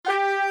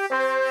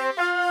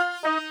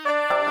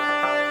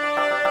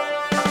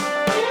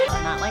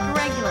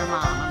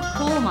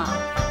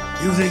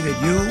You think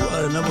that you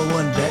are the number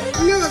one dad?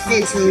 No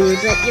offense, homie,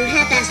 but your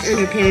half-assed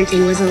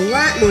underparenting was a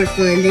lot more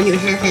fun than your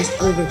half-assed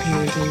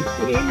overparenting.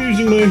 But I'm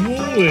using my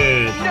whole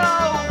head.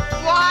 No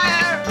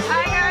wire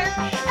hangers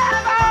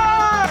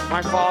ever!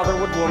 My father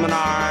would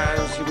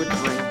womanize, he would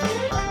drink.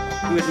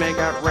 He would make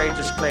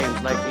outrageous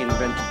claims like he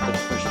invented the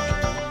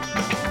push-button.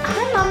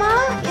 Hi,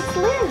 Mama. It's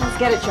Lynn. Let's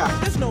get it, Chuck.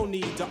 There's no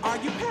need to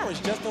argue.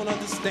 Parents just don't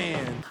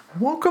understand.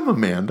 Welcome,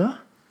 Amanda.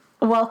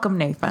 Welcome,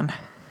 Nathan.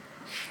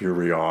 Here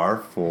we are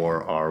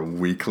for our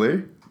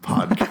weekly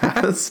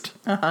podcast,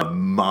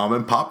 Mom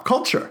and Pop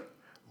Culture,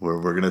 where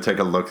we're going to take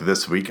a look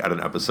this week at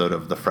an episode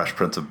of The Fresh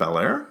Prince of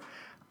Bel-Air.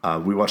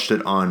 We watched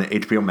it on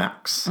HBO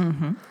Max.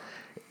 Mm-hmm.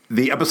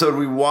 The episode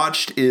we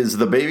watched is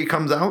The Baby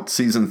Comes Out,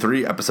 Season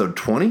 3, Episode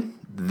 20.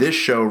 This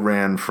show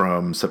ran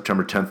from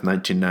September 10th,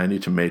 1990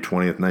 to May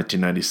 20th,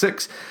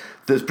 1996.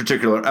 This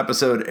particular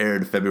episode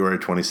aired February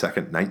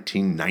 22nd,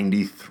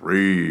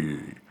 1993.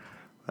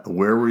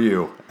 Where were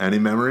you? Any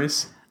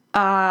memories?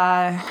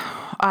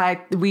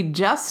 We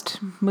just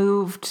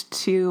moved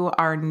to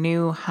our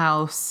new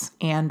house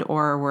and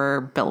or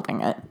we're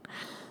building it.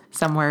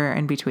 Somewhere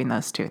in between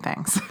those two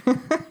things.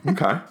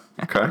 Okay.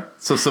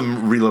 So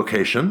some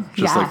relocation,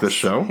 just like this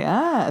show.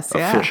 Yes,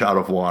 A fish out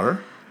of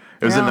water.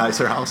 It was a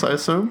nicer house, I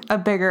assume? A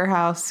bigger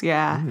house,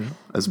 yeah.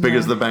 As big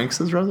as the Banks'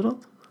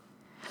 residence?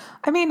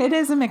 I mean, it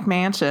is a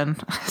McMansion.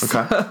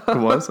 Okay, it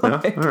was,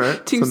 yeah, all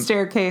right. Two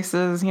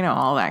staircases,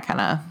 all that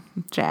kind of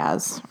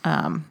jazz.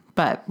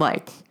 But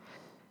like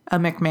a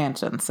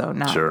McMansion, so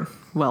not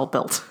well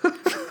built.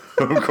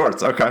 Of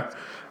course, okay.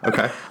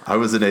 I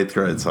was in 8th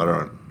grade,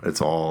 so it's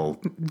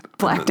all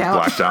blacked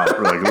out.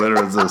 Like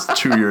literally it's this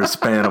 2-year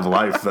span of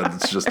life that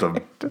it's just a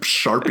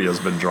Sharpie has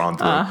been drawn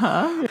through.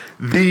 Uh-huh.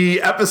 The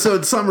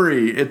episode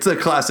summary, it's a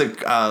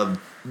classic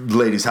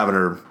ladies having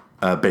her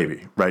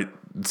baby, right?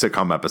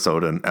 Sitcom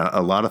episode, and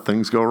a lot of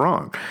things go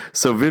wrong.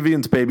 So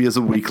Vivian's baby is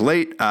a week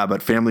late,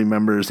 but family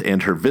members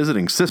and her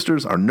visiting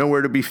sisters are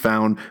nowhere to be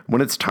found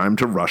when it's time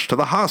to rush to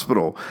the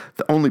hospital.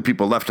 The only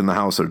people left in the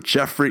house are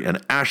Jeffrey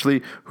and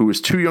Ashley, who is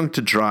too young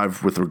to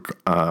drive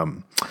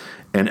and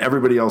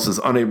everybody else is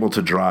unable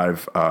to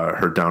drive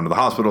her down to the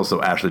hospital, so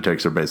Ashley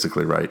takes her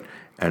basically, right,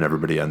 and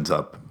everybody ends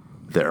up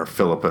there.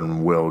 Philip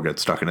and Will get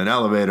stuck in an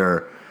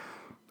elevator.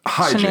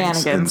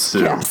 Hijinks ensue,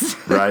 yes.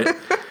 Right?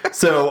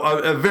 So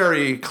a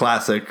very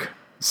classic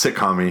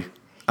sitcom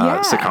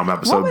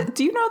episode.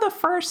 Do you know the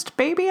first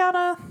baby on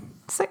a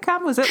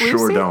sitcom? Was it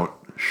Lucy?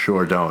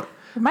 Sure don't.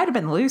 It might have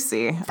been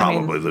Lucy.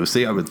 Probably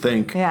Lucy, I would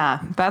think. Yeah,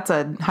 that's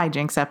a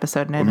hijinks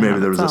episode. Or maybe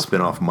there was a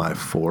spinoff, My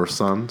Four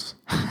Sons,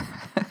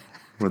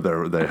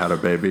 where they had a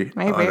baby.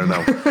 Maybe. I don't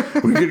know.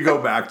 We could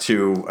go back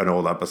to an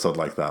old episode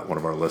like that. One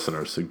of our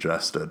listeners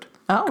suggested.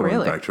 Oh, going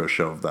really? Back to a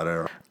show of that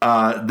era.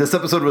 This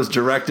episode was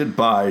directed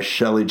by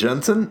Shelley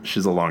Jensen.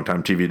 She's a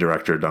longtime TV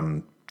director,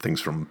 done things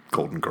from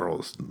Golden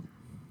Girls and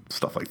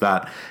stuff like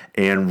that.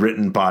 And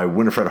written by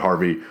Winifred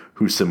Harvey,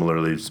 who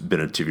similarly has been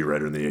a TV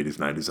writer in the 80s,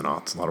 90s, and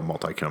aughts. A lot of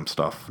multicam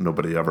stuff.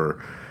 Nobody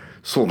ever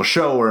sold a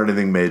show or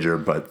anything major,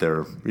 but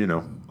they're,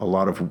 a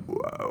lot of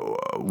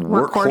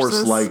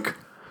workhorse-like.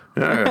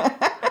 Yeah.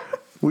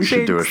 We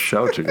should do a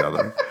show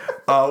together.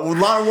 A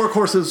lot of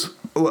workhorses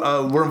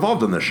were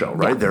involved in this show,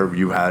 right? Yeah. There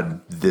you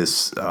had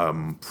this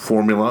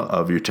formula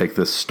of you take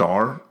this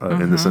star,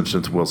 in this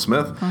instance Will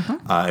Smith,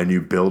 and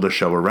you build a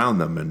show around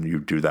them, and you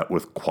do that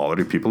with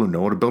quality people who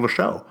know how to build a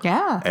show.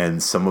 Yeah.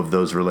 And some of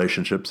those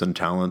relationships and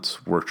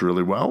talents worked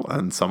really well,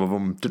 and some of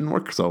them didn't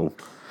work so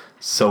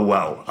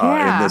well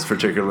in this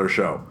particular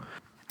show.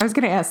 I was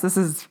going to ask, this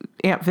is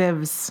Aunt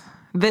Viv's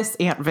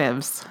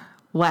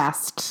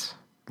last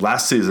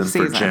season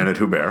for Janet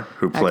Hubert,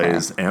 who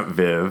plays Aunt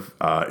Viv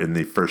in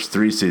the first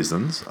 3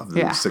 seasons of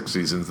the 6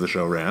 seasons the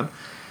show ran.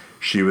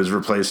 She was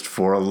replaced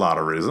for a lot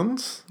of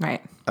reasons.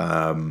 Right.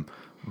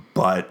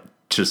 But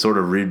to sort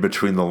of read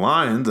between the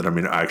lines, and I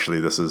mean, actually,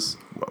 this is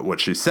what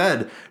she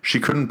said, she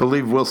couldn't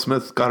believe Will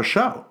Smith got a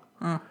show.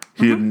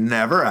 He had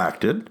never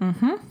acted.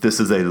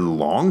 This is a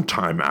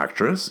long-time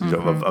actress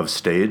of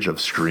stage, of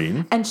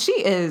screen. And she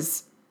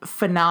is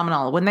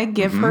phenomenal. When they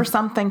give her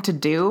something to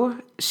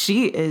do,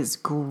 she is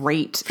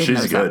great in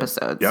those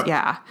episodes. Yep.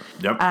 Yeah.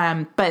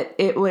 Yep. But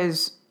it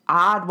was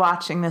odd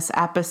watching this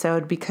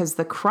episode because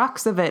the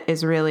crux of it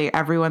is really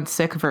everyone's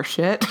sick of her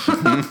shit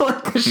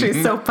because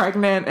she's so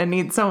pregnant and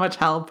needs so much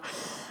help.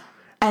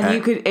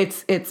 And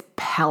it's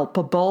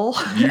palpable.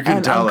 You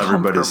can tell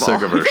everybody's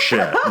sick of her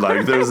shit.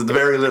 Like there's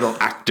very little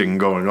acting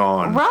going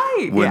on,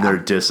 when they're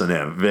dissing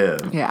Aunt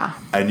Viv. Yeah,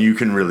 and you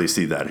can really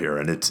see that here.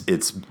 And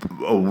it's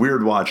a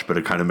weird watch, but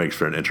it kind of makes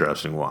for an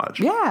interesting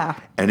watch. Yeah.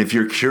 And if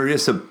you're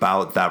curious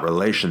about that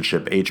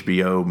relationship,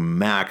 HBO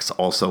Max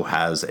also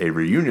has a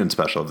reunion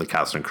special of the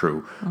cast and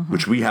crew,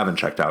 which we haven't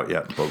checked out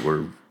yet, but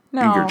we're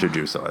eager to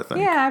do so. I think.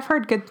 Yeah, I've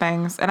heard good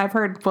things, and I've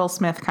heard Will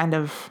Smith kind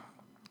of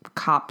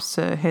cops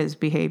to his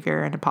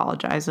behavior and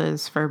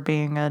apologizes for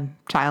being a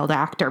child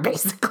actor,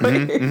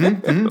 basically.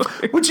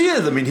 Which he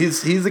is. I mean,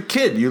 he's a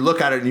kid. You look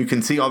at it and you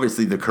can see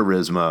obviously the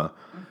charisma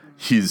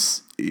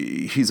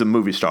he's a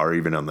movie star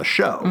even on the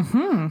show,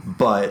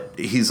 but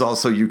he's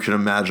also, you can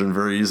imagine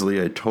very easily,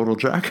 a total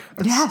jackass.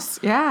 Yes.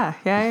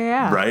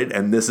 Yeah. Right?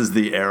 And this is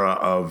the era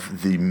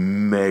of the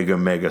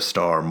mega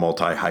star,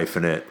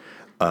 multi-hyphenate,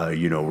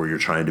 where you're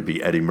trying to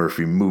be Eddie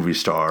Murphy movie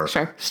star,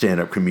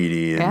 stand-up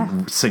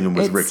comedian, singing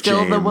with Rick James. It's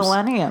still the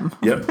millennium.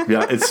 Yep.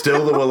 Yeah, it's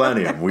still the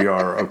millennium. We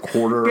are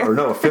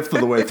a fifth of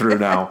the way through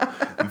now,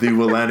 the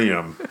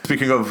millennium.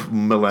 Speaking of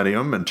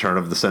millennium and turn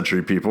of the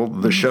century people,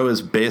 the show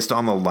is based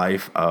on the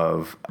life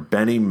of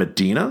Benny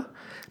Medina.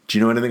 Do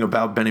you know anything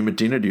about Benny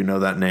Medina? Do you know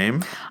that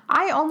name?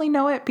 I only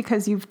know it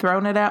because you've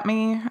thrown it at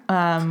me.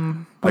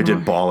 I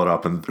did ball it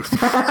up and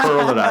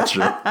hurl it at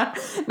you.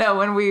 No,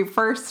 when we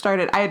first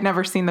started, I had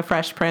never seen The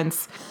Fresh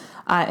Prince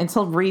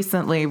until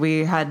recently.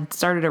 We had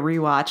started a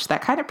rewatch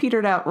that kind of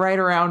petered out right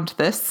around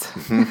this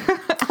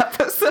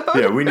episode.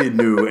 Yeah, we need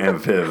new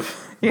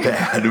Amphiv.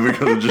 Bad. We're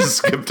going to just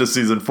skip to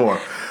season 4.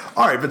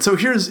 All right, but so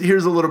here's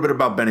a little bit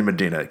about Benny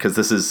Medina, because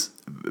this is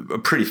a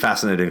pretty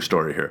fascinating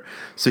story here.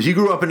 So he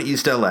grew up in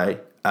East LA,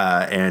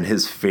 and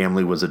his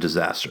family was a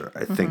disaster.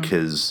 I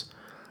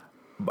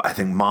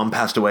think mom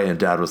passed away and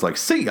dad was like,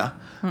 see ya.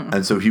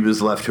 And so he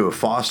was left to a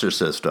foster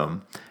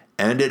system,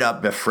 ended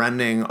up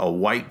befriending a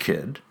white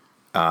kid,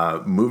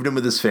 moved in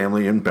with his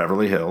family in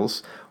Beverly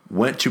Hills,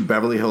 went to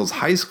Beverly Hills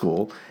High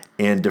School,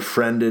 and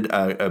befriended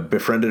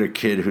a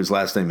kid whose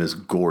last name is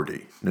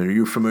Gordy. Now, are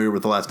you familiar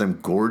with the last name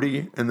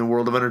Gordy in the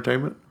world of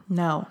entertainment?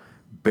 No.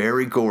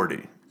 Barry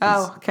Gordy.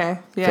 Okay.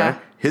 Yeah. Okay?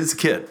 His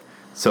kid.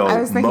 So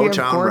I was thinking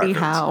Motown of Gordie Records.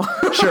 Howe.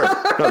 Sure.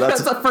 No,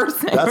 that's a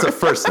first name. That's a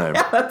first name.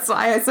 Yeah, that's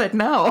why I said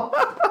no.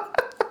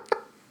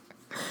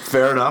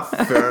 Fair enough.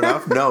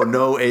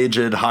 No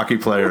aged hockey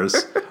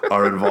players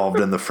are involved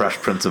in the Fresh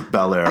Prince of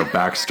Bel-Air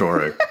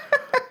backstory.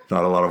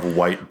 Not a lot of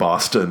white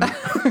Boston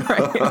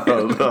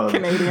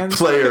Canadians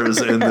players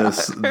in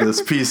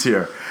this piece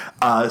here.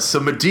 So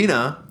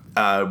Medina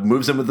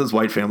moves in with his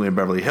white family in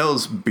Beverly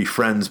Hills,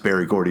 befriends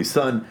Barry Gordy's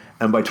son,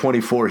 and by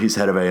 24, he's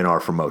head of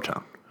A&R for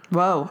Motown.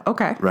 Whoa,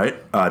 okay. Right?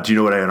 Do you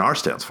know what A&R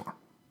stands for?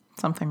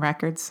 Something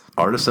records.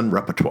 Artisan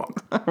Repertoire.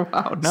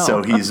 Wow, no.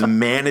 So he's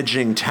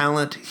managing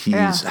talent.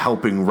 He's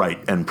helping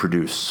write and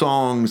produce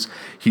songs.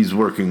 He's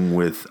working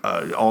with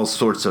all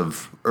sorts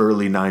of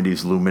early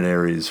 90s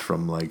luminaries,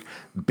 from like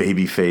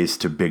Babyface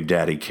to Big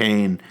Daddy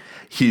Kane.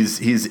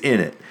 He's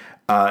in it.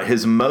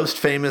 His most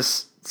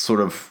famous sort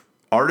of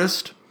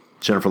artist,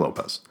 Jennifer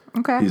Lopez.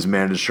 Okay. He's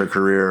managed her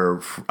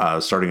career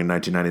starting in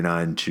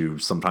 1999 to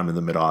sometime in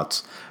the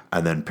mid-aughts,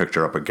 and then picked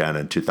her up again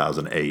in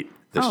 2008.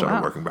 They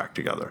started working back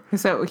together.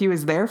 So he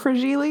was there for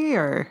Gigli,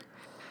 or?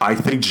 I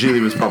think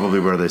Gigli was probably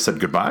where they said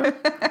goodbye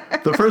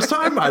the first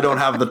time. I don't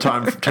have the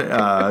time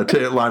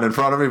line in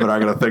front of me, but I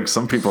got to think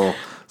some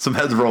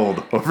heads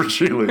rolled over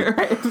Gigli.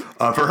 Right.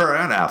 For her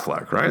and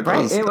Affleck, right?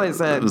 Right. It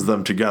was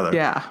them together.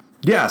 Yeah.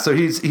 Yeah, so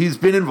he's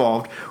been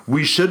involved.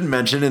 We should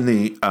mention, in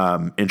the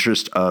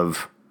interest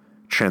of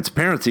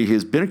transparency, he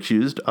has been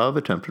accused of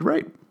attempted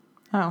rape.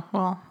 Oh,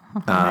 well.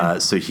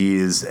 So he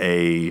is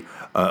an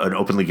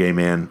openly gay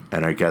man,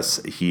 and I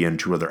guess he and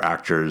 2 other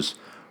actors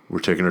were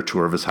taking a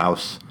tour of his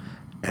house,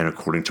 and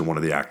according to one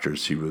of the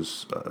actors, he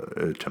was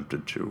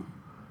attempted to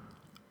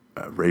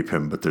rape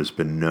him, but there's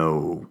been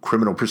no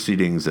criminal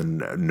proceedings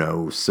and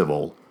no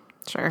civil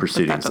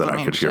proceedings that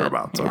I could hear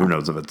about. So who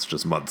knows if it's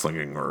just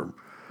mudslinging or...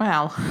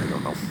 Well, I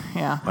don't know.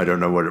 Yeah. I don't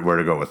know where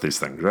to go with these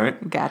things,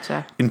 right?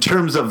 Gotcha. In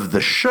terms of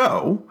the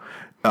show...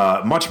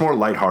 much more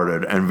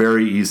lighthearted and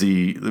very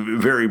easy,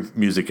 very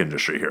music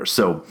industry here.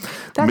 So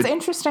that's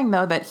interesting,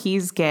 though, that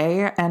he's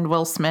gay and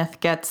Will Smith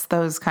gets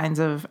those kinds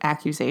of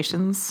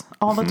accusations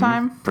all the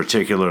time.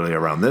 Particularly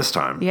around this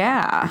time.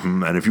 Yeah.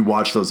 And if you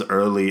watch those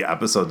early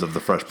episodes of The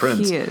Fresh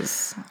Prince,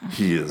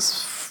 he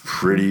is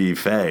pretty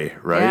fey,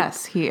 right?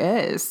 Yes, he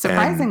is.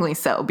 Surprisingly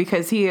so,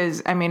 because he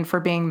is, I mean,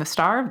 for being the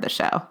star of the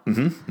show.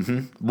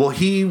 Well,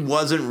 he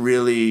wasn't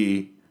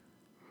really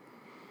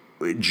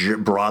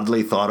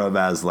broadly thought of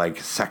as like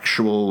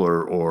sexual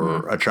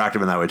or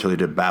attractive in that way until he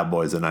did Bad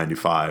Boys in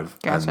 95.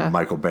 Gotcha. And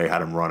Michael Bay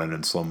had him running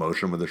in slow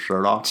motion with his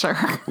shirt off. Sure.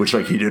 Which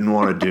like he didn't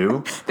want to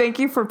do. Thank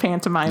you for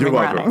pantomiming. You're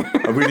welcome.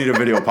 Running. We need a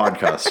video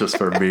podcast just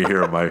for me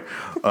here in my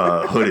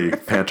hoodie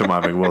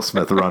pantomiming Will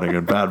Smith running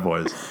in Bad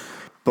Boys.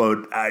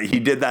 But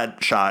he did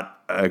that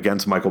shot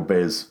against Michael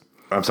Bay's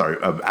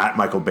at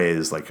Michael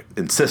Bay's like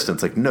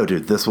insistence, like, no,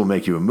 dude, this will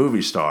make you a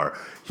movie star.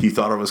 He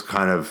thought it was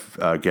kind of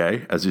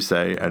gay, as you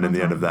say, and in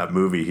the end of that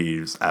movie,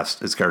 his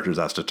character's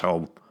asked to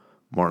tell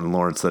Martin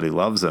Lawrence that he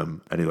loves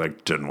him, and he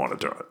like didn't want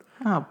to do it.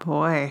 Oh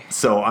boy.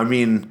 So I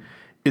mean,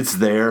 it's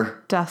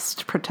there.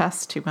 Dust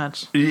protests too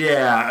much.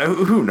 Yeah,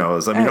 who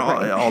knows? I mean,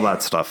 all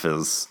that stuff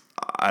is.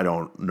 I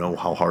don't know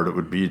how hard it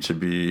would be to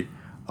be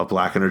a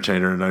black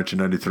entertainer in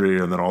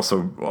 1993, and then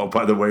also, oh,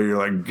 by the way, you're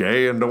like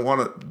gay and don't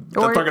want to.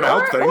 That's not going to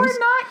help things. Or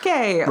not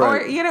gay,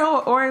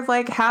 right. or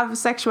like have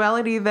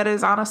sexuality that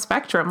is on a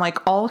spectrum, like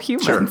all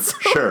humans.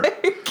 Sure.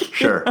 Like,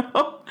 Sure.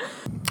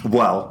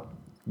 Well,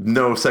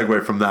 no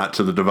segue from that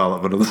to the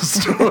development of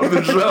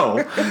the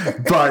show.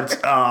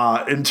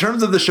 But in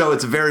terms of the show,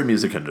 it's very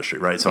music industry,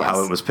 right? So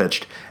how it was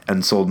pitched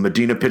and sold.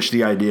 Medina pitched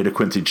the idea to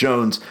Quincy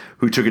Jones,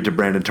 who took it to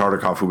Brandon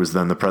Tartikoff, who was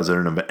then the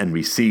president of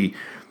NBC.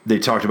 They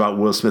talked about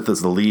Will Smith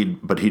as the lead,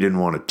 but he didn't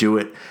want to do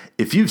it.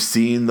 If you've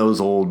seen those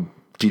old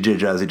DJ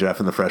Jazzy Jeff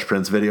and the Fresh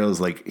Prince videos,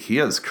 like, he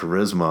has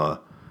charisma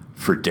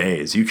for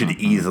days. You could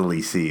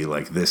easily see,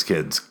 like, this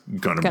kid's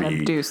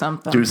gonna do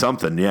something. Do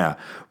something, yeah.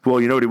 Well,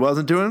 you know what he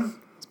wasn't doing?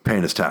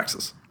 Paying his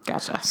taxes.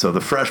 Gotcha. So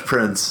the Fresh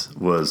Prince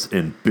was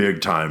in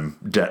big time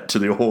debt to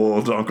the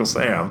old Uncle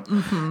Sam.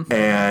 Mm-hmm.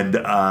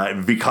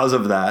 And because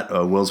of that,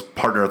 Will's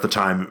partner at the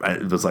time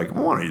was like,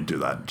 why don't you do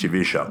that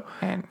TV show?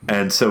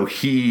 And so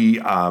he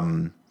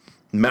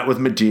met with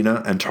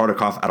Medina and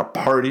Tartikoff at a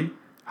party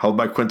held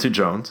by Quincy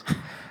Jones.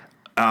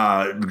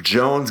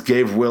 Jones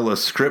gave Will a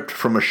script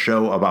from a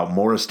show about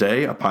Morris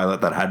Day, a pilot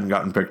that hadn't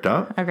gotten picked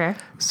up. Okay.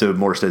 So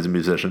Morris Day's a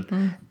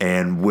musician.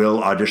 And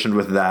Will auditioned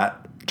with that.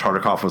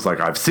 Tartikoff was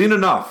like, I've seen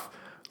enough.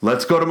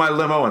 Let's go to my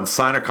limo and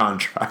sign a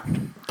contract.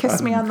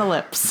 Kiss me on the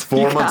lips.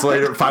 5 months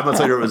later,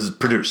 it was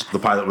produced. The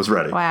pilot was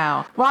ready.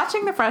 Wow.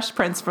 Watching The Fresh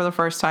Prince for the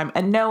first time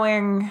and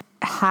knowing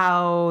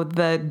how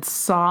the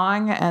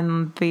song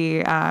and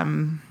the,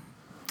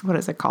 what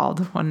is it called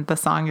when the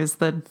song is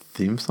the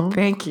theme song?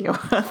 Thank you.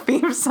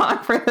 Theme song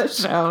for the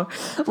show.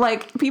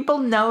 Like, people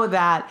know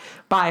that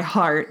by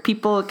heart.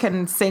 People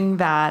can sing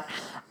that.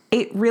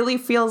 It really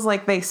feels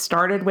like they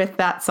started with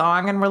that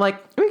song and we're like,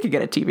 we could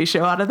get a TV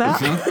show out of that.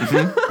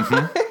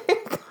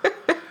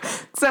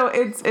 So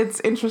it's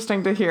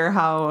interesting to hear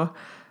how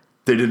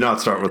they did not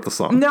start with the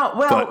song.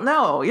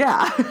 No,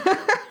 yeah.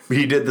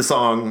 He did the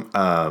song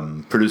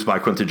produced by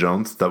Quincy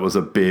Jones. That was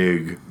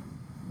the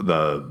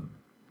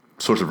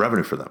source of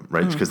revenue for them,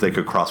 right? Because they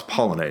could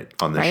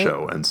cross-pollinate on this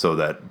show. And so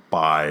that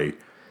by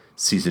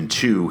season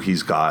 2,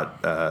 he's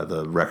got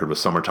the record with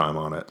Summertime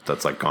on it.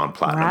 That's like gone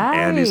platinum. Right.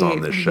 And he's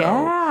on this show.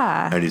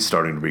 Yeah. And he's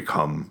starting to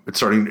become,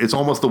 it's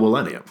almost the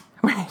millennium.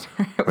 Right.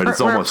 It's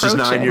almost just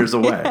 9 years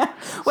away. Yeah.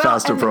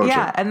 Fast approaching.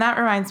 Yeah. And that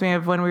reminds me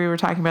of when we were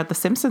talking about the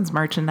Simpsons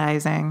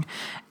merchandising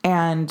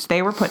and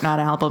they were putting out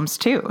albums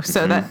too.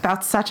 So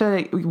that's such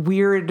a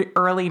weird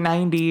early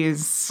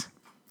 90s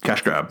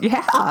cash grab.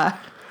 Yeah.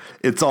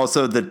 It's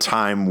also the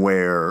time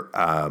where,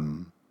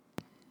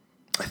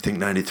 I think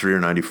 93 or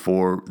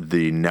 94,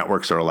 the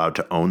networks are allowed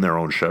to own their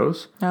own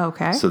shows. Oh,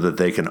 okay. So that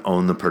they can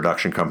own the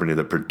production company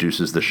that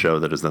produces the show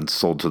that is then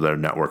sold to their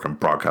network and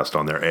broadcast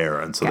on their air.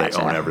 And so they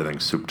own everything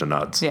soup to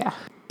nuts. Yeah.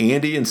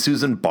 Andy and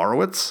Susan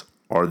Borowitz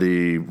are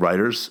the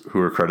writers who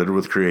are credited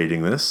with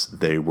creating this.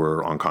 They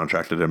were on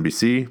contract at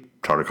NBC.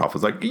 Tartikoff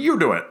was like, you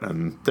do it.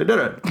 And they did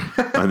it.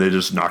 And they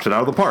just knocked it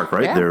out of the park,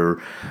 right? Yeah. They're,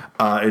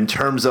 in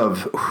terms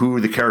of who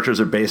the characters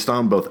are based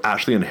on, both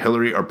Ashley and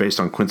Hillary are based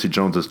on Quincy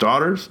Jones's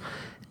daughters.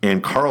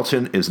 And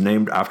Carlton is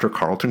named after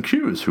Carlton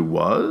Cuse, who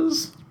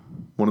was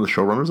one of the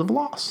showrunners of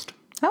Lost.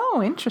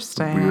 Oh,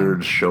 interesting.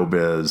 Weird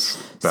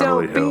showbiz,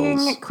 Beverly Hills.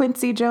 So being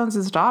Quincy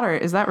Jones's daughter,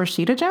 is that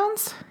Rashida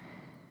Jones?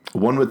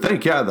 One would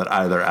think, yeah, that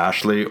either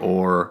Ashley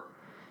or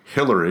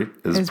Hillary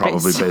is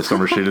probably based on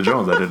Rashida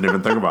Jones. I didn't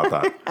even think about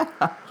that.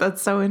 Yeah,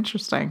 that's so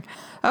interesting.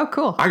 Oh,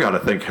 cool. I got to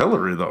think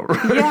Hillary, though.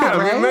 Yeah,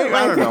 right?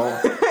 I don't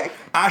know.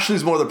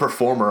 Ashley's more the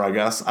performer, I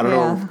guess. I don't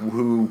know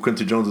who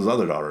Quincy Jones's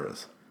other daughter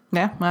is.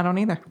 Yeah, I don't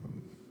either.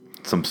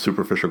 Some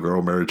superficial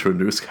girl married to a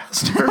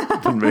newscaster.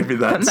 Then maybe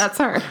that's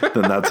her.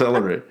 Then that's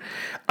Hillary.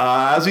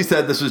 As we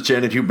said, this was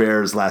Janet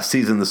Hubert's last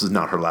season. This is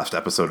not her last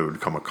episode. It would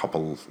come a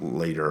couple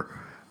later.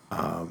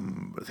 I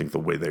think The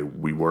Way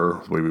We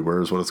Were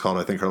is what it's called.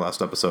 I think her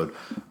last episode.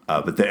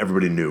 But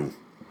everybody knew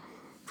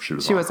she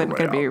wasn't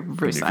going to be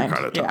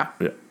re-signed. Yeah.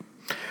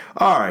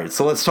 All right.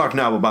 So let's talk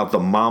now about the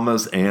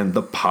mamas and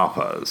the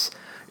papas.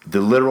 The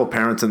literal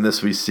parents in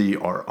this we see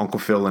are Uncle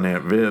Phil and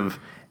Aunt Viv.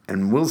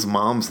 And Will's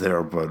mom's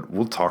there, but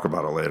we'll talk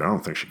about it later. I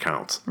don't think she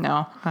counts.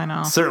 No, I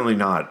know. Certainly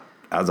not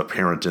as a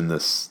parent in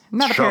this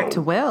not show. Not a parent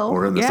to Will.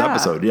 Or in this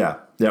episode, yeah.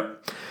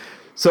 Yep.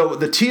 So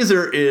the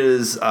teaser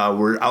is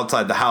we're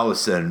outside the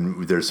house,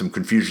 and there's some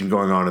confusion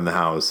going on in the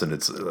house, and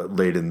it's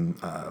late in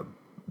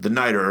the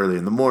night or early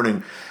in the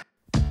morning.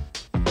 Get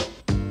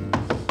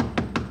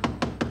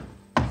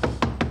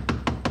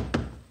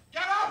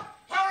up!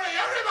 Hurry,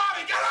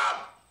 everybody, get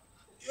up!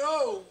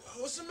 Yo,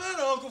 what's the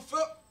matter, Uncle Phil?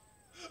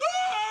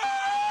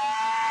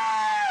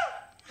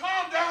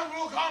 Calm down,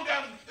 Will, calm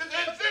down.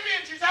 It's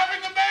Vivian, she's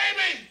having the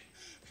baby.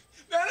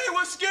 That ain't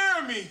what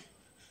scared me.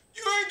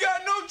 You ain't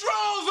got no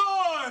drawers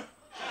on.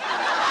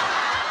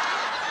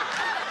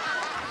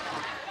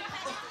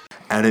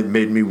 And it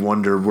made me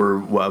wonder,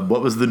 what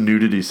was the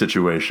nudity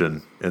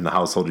situation in the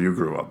household you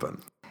grew up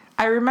in?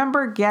 I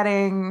remember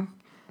getting,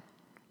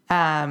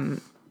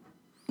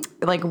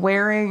 like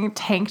wearing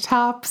tank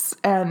tops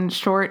and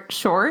short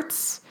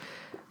shorts.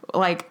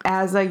 Like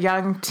as a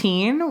young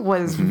teen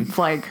was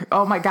like,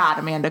 oh my God,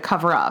 Amanda,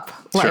 cover up.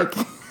 Like,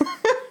 sure.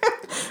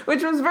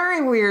 Which was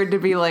very weird to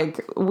be like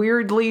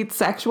weirdly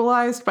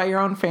sexualized by your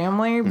own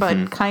family,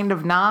 but kind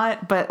of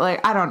not. But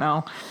like, I don't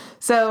know.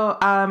 So,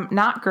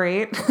 not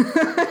great.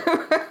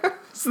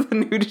 loves the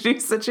nudity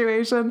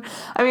situation.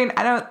 I mean,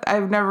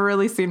 I've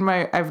never seen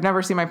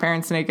my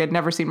parents naked,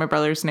 never seen my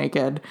brothers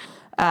naked.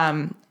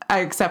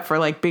 Except for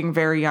like being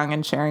very young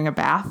and sharing a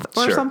bath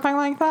or something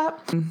like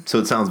that. So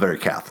it sounds very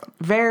Catholic.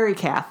 Very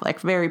Catholic,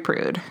 very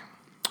prude.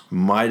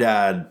 My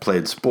dad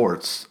played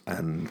sports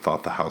and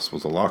thought the house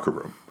was a locker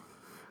room.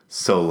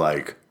 So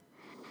like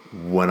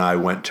when I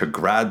went to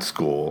grad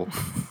school,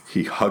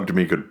 he hugged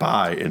me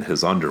goodbye in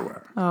his underwear.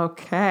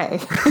 Okay.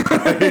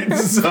 Right?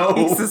 So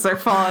pieces are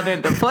falling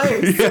into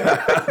place.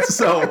 Yeah.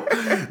 So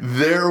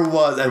there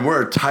was, and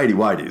we're tidy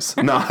whities.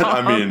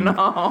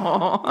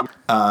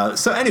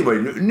 So anyway,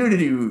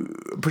 nudity,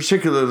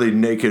 particularly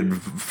naked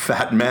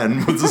fat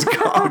men, was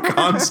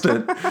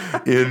constant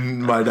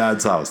in my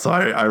dad's house. So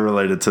I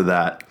related to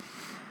that.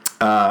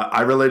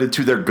 I related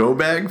to their go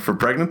bag for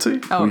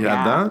pregnancy. Oh, we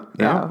had that.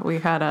 Yeah, we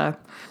had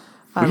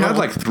we had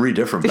like 3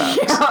 different bags.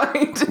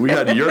 Yeah, we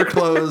had your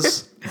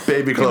clothes,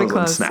 baby clothes,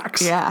 and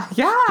snacks. Yeah,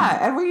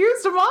 and we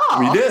used them all.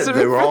 We did.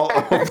 They were all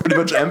pretty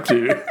much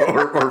empty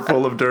or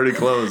full of dirty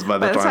clothes by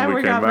the time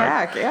we came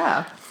back.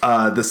 Yeah.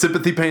 The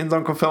sympathy pains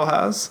Uncle Phil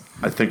has,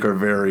 I think, are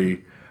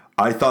very...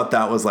 I thought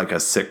that was like a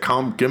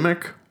sitcom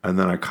gimmick, and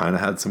then I kind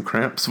of had some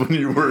cramps when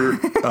you were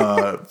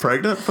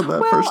pregnant for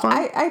the first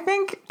time. I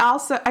think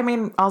also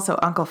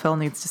Uncle Phil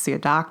needs to see a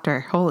doctor.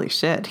 Holy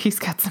shit. He's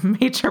got some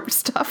major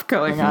stuff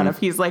going on. If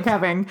he's like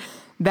having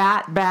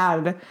that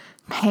bad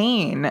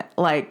pain,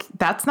 like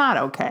that's not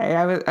okay.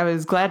 I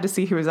was glad to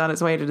see he was on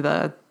his way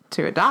to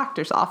a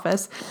doctor's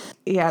office.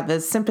 Yeah, the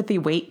sympathy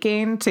weight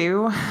gain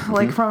too,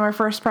 like from our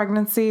first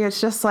pregnancy.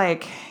 It's just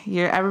like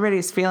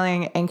everybody's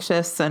feeling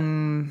anxious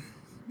and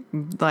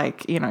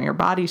like, you know, your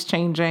body's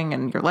changing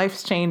and your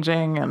life's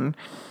changing. And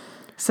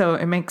so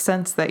it makes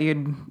sense that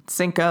you'd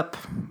sync up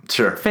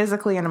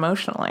physically and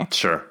emotionally.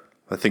 Sure.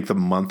 I think the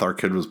month our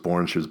kid was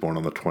born, she was born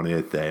on the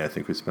 28th day. I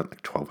think we spent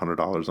like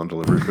 $1,200 on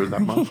delivery food that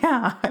month.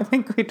 Yeah, I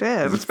think we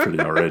did. It's pretty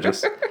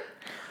outrageous.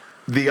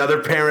 The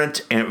other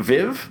parent, Aunt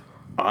Viv,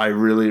 I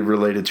really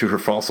related to her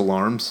false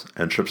alarms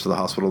and trips to the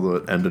hospital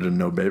that ended in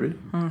no baby.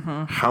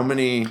 Mm-hmm. How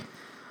many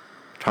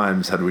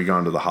times had we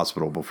gone to the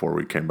hospital before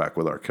we came back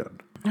with our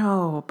kid?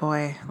 Oh,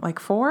 boy. Like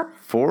 4?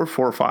 4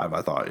 or 5,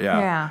 I thought.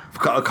 Yeah.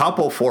 A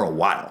couple for a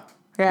while.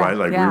 Yeah, right?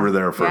 Like we were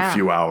there for a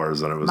few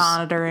hours and it was...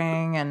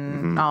 monitoring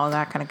and all of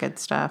that kind of good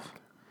stuff.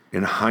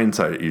 In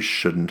hindsight, you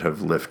shouldn't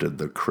have lifted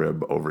the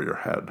crib over your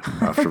head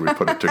after we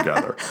put it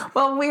together.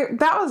 Well,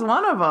 that was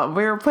one of them.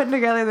 We were putting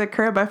together the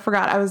crib. I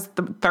forgot. I was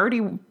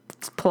 30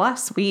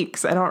 plus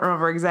weeks. I don't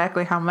remember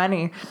exactly how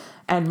many.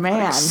 And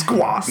man, like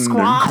squatting and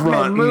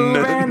grunting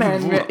moving and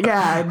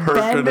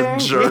herking bending.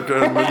 and jerking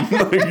and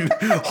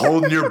like,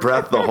 holding your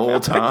breath the whole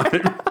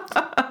time.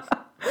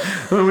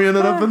 And we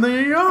ended up in the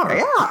ER.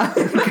 Yeah.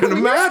 You can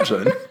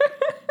imagine.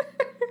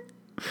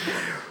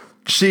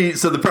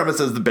 So the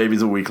premise is the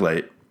baby's a week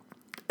late.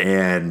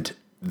 And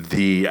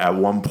at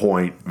one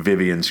point,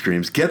 Vivian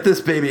screams, "Get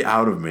this baby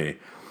out of me."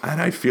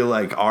 And I feel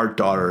like our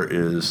daughter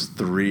is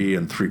 3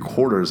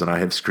 3/4, and I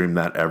have screamed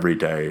that every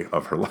day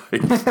of her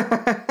life.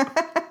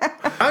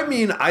 I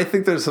mean, I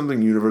think there's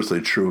something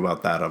universally true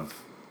about that of,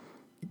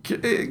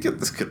 get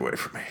this kid away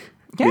from me.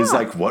 Yeah. Is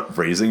like what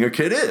raising a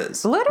kid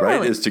is. Literally.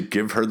 Right? Is to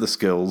give her the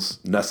skills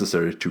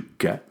necessary to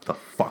get the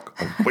fuck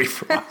away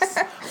from us.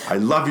 I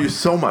love you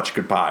so much.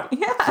 Goodbye.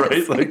 Yes,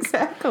 right? Like,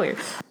 exactly.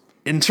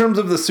 In terms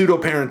of the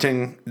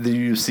pseudo-parenting,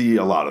 you see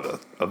a lot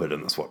of it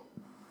in this one.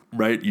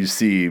 Right? You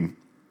see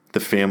the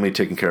family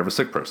taking care of a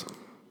sick person.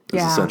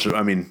 It's essentially,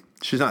 I mean,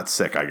 she's not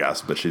sick, I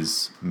guess, but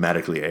she's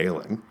medically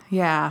ailing.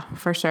 Yeah,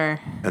 for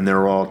sure. And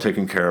they're all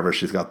taking care of her.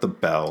 She's got the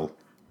bell,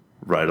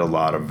 right? A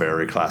lot of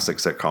very classic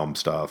sitcom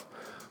stuff.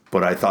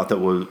 But I thought that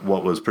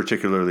what was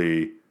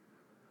particularly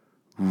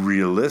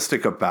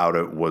realistic about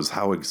it was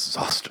how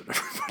exhausted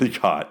everybody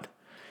got.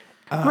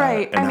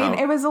 Right. I mean,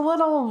 it was a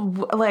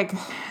little like,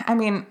 I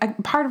mean,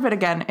 part of it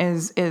again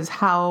is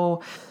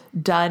how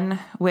done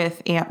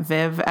with Aunt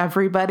Viv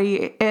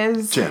everybody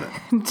is. Janet.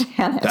 The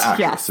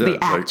actress, the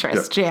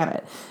actress,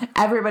 Janet.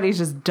 Everybody's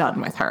just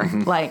done with her.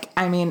 Mm-hmm. Like,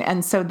 I mean,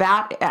 and so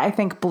that I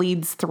think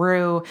bleeds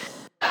through.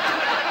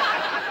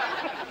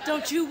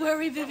 Don't you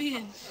worry,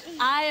 Vivian.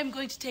 I am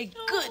going to take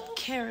good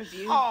care of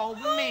you. Oh,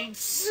 me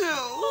too.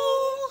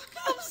 Oh,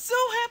 I'm so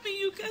happy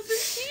you guys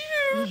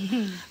are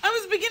here. I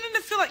was beginning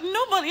to feel like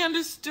nobody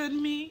understood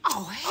me.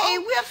 Oh, hey,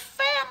 we're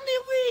family.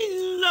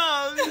 We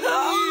love you.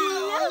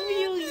 Oh, love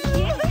you.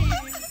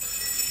 Yes.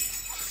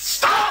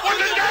 Stop with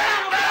the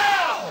damn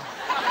bell!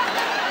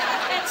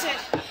 That's it.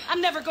 I'm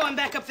never going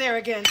back up there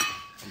again.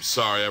 I'm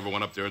sorry I ever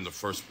went up there in the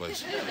first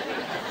place.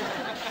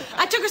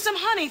 I took her some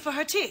honey for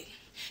her tea.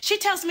 She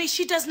tells me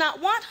she does not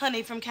want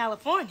honey from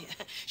California.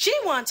 She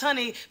wants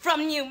honey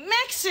from New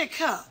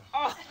Mexico.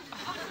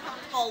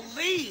 Oh,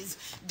 please.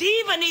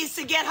 Diva needs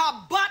to get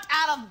her butt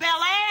out of Bel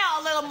Air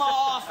a little more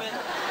often.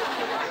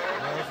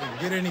 Well, if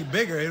we get any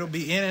bigger, it'll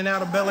be in and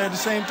out of Bel Air at the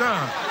same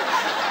time.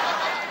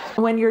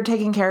 when you're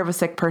taking care of a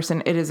sick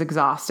person, it is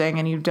exhausting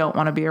and you don't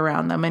want to be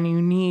around them and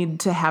you need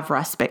to have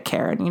respite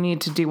care and you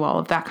need to do all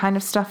of that kind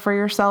of stuff for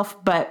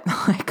yourself. But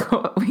like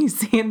what we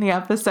see in the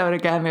episode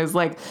again is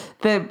like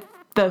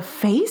the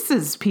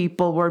faces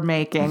people were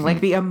making,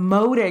 like the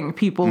emoting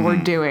people were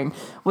doing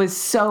was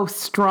so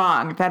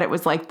strong that it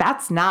was like,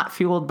 that's not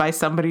fueled by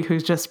somebody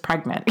who's just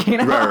pregnant, you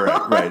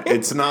know? Right.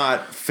 It's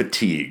not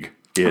fatigue.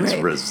 It's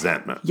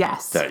resentment.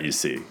 Yes. That you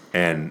see.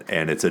 And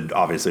it's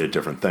obviously a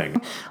different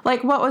thing.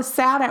 Like what was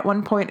sad at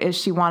one point is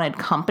she wanted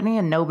company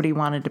and nobody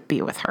wanted to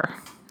be with her.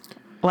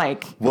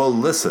 Like, well,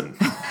 listen.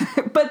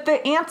 But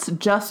the aunts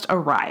just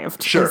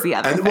arrived. Sure. Is the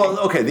other thing. Well,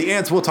 okay, the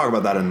aunts, we'll talk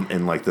about that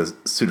in like the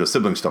pseudo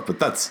sibling stuff,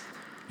 but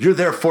you're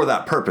there for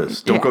that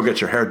purpose. Don't go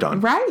get your hair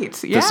done.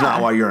 Right. Yeah. That's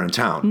not why you're in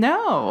town.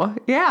 No.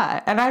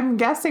 Yeah. And I'm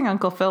guessing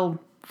Uncle Phil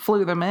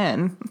flew them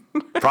in.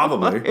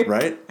 Probably,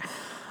 right?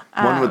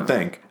 One would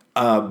think.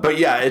 But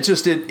yeah, it's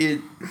just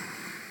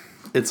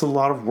it's a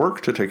lot of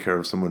work to take care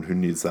of someone who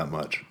needs that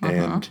much.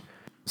 And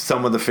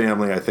some of the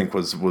family, I think,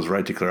 was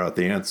right to clear out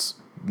the aunts.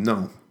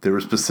 No, they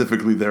were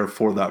specifically there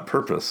for that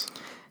purpose.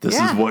 This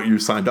is what you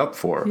signed up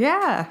for.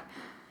 Yeah.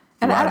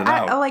 And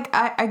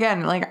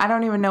I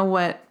don't even know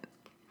what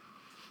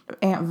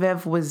Aunt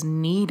Viv was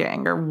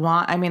needing or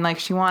want. I mean, like,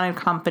 she wanted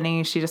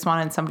company. She just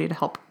wanted somebody to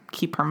help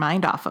keep her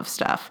mind off of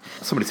stuff.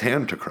 Somebody's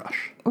hand to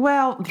crush.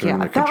 Well,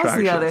 that was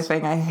the other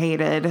thing I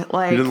hated.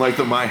 Like, you didn't like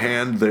My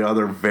Hand, the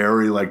other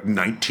very like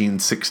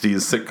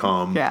 1960s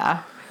sitcom.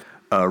 Yeah.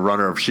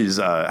 Runner of she's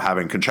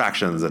having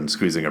contractions and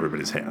squeezing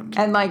everybody's hand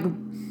and like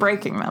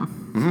breaking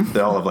them. They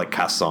all have like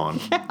casts on.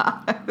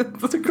 Yeah,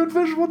 it's a good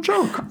visual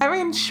joke. I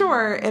mean,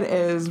 sure it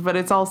is, but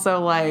it's also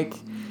like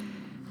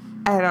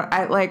I don't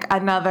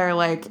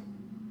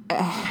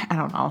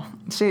know.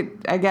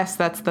 I guess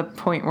that's the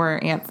point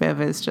where Aunt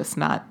Viv is just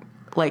not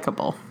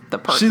likable.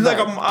 She's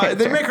like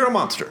they make her a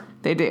monster.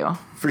 They do.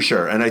 For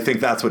sure. And I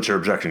think that's what you're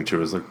objecting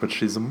to is like, but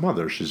she's a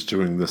mother. She's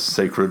doing this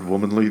sacred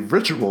womanly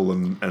ritual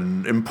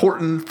and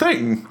important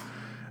thing.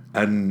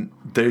 And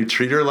they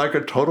treat her like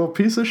a total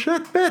piece of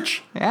shit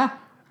bitch. Yeah.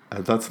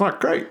 And that's not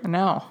great.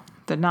 No,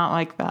 did not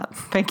like that.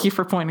 Thank you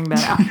for pointing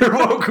that out. You're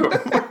welcome.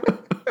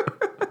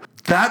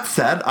 That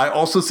said, I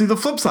also see the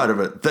flip side of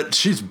it, that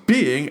she's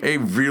being a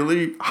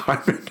really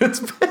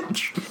high-maintenance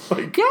bitch.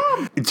 Like,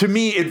 yeah. To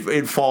me,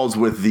 it falls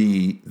with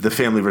the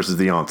family versus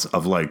the aunts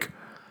of like,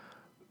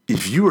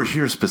 if you are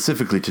here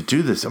specifically to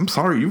do this, I'm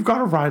sorry, you've got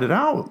to ride it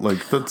out.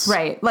 Like that's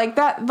right. Like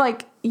that.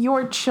 Like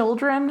your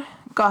children.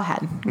 Go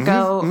ahead.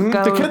 Go.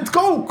 The kids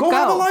go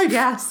have a life.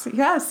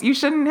 Yes. You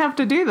shouldn't have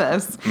to do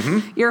this.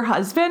 Your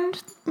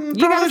husband. You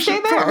gotta stay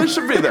there. Probably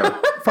should be there.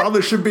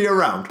 Probably should be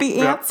around.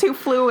 The aunts who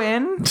flew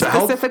in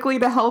specifically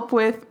to help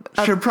with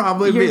should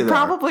probably be there.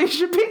 Probably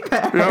should be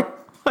there.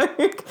 Yep.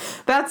 Like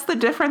that's the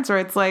difference. Where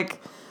it's like.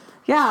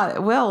 Yeah,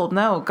 Will,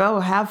 no,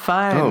 go have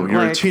fun. Oh,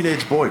 you're a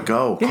teenage boy,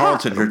 go. Yeah,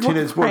 Carlton, you're a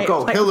teenage boy,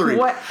 go. Like, Hillary,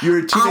 you're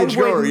a teenage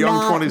girl or a young 20s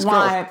girl. I would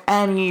not want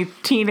any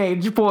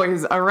teenage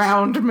boys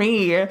around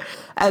me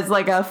as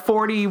like a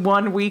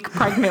 41-week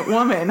pregnant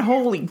woman.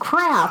 Holy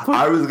crap.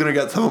 I was going to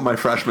get some of my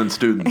freshman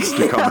students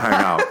to come hang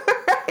out.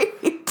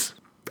 Right.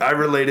 I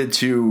related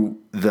to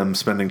them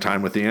spending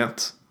time with the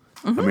aunts.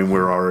 I mean,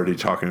 we're already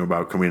talking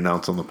about, can we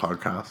announce on the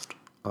podcast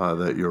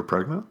that you're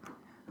pregnant?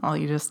 Well,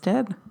 you just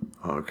did.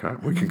 Okay,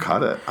 we can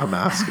cut it. I'm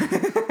asking.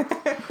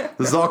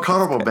 This is all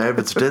cuttable, babe.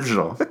 It's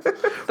digital.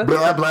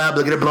 Blah, blah,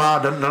 blah, blah, blah.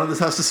 None of this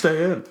has to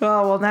stay in.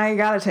 Oh, well, now you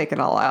got to take it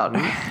all out.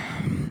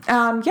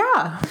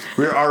 Yeah.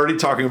 We're already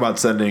talking about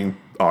sending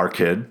our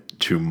kid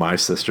to my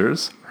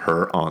sister's,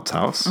 her aunt's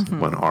house,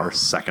 when our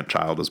second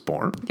child is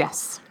born.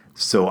 Yes.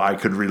 So I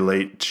could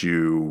relate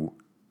to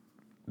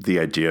the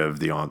idea of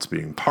the aunts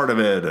being part of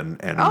it and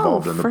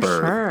involved in the birth.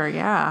 Sure,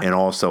 yeah. And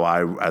also,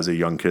 I, as a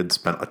young kid,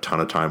 spent a ton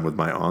of time with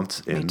my aunts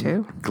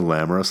in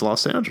glamorous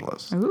Los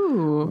Angeles.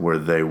 Ooh.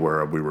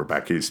 Where we were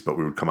back east, but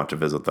we would come out to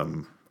visit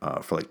them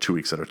for like 2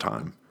 weeks at a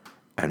time.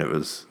 And it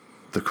was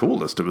the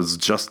coolest. It was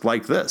just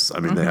like this. I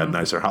mean, they had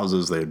nicer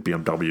houses, they had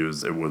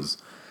BMWs. It was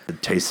a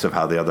taste of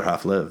how the other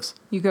half lives.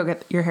 You go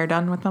get your hair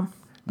done with them?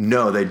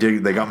 No, they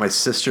did. They got my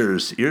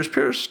sister's ears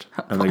pierced,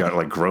 and they got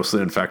like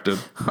grossly infected.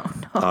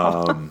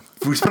 Oh, no.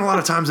 We spent a lot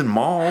of times in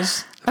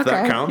malls. If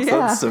that counts,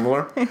 that's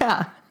similar.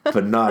 Yeah,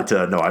 but not.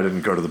 No, I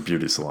didn't go to the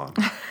beauty salon.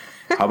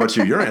 How about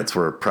you? Your aunts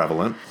were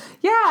prevalent.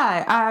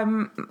 Yeah,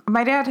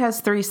 my dad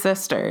has 3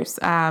 sisters,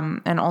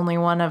 and only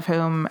one of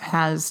whom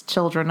has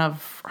children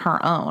of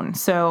her own.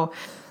 So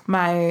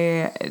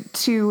my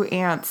 2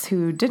 aunts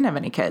who didn't have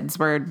any kids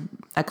were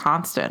a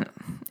constant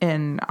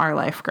in our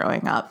life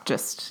growing up,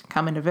 just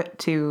coming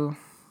to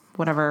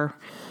whatever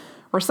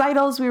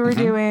recitals we were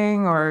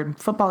doing or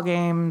football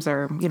games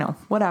or,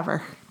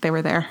 whatever. They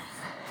were there.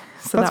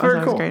 So that's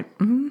very cool. Great.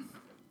 Mm-hmm.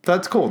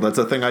 That's cool. That's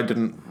a thing I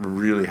didn't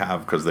really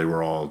have because they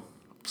were all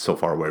so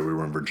far away. We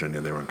were in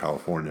Virginia. They were in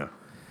California.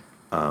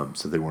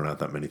 So they weren't at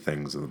that many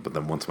things. But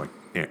then once my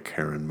Aunt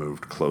Karen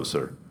moved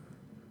closer,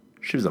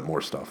 she was at more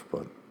stuff,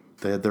 but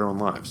they had their own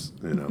lives,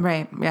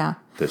 Right, yeah.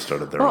 They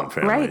started their own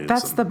families. Right,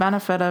 that's the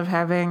benefit of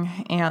having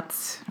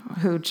aunts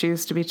who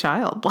choose to be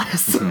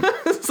childless.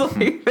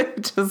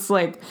 It's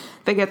like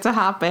they get to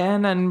hop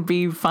in and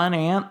be fun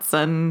aunts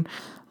and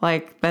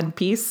like then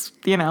peace,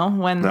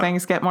 when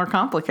things get more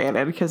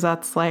complicated, because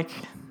that's like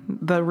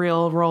the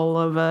real role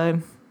of a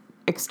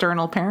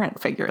external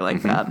parent figure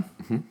like that.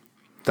 Mm-hmm.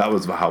 That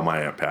was how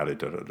my Aunt Patty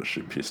did it. Is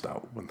she pieced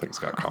out when things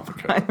got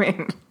complicated. I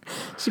mean,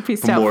 she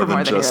pieced out for more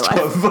than just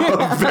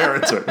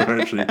parenting.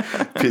 Right?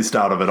 She pieced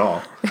out of it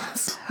all.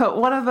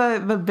 One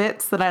of the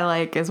bits that I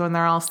like is when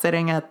they're all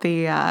sitting at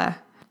the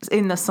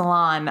in the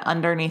salon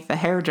underneath the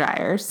hair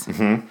dryers,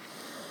 and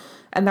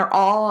they're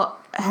all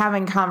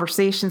having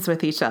conversations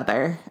with each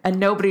other, and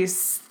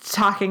nobody's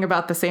talking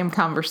about the same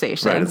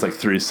conversation. Right, it's like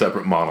 3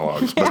 separate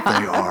monologues, but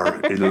they are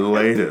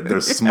elated.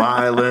 They're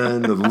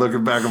smiling, they're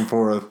looking back and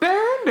forth.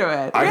 They're into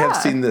it. I have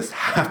seen this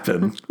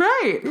happen.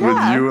 Right,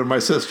 with you and my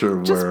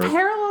sister. Just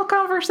parallel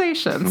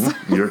conversations.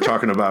 You're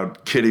talking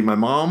about Kitty, my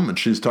mom, and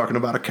she's talking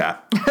about a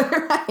cat.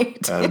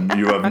 Right. And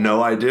you have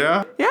no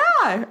idea.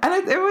 Yeah,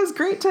 and it was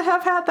great to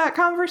have had that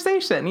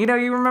conversation. You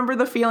remember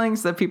the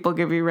feelings that people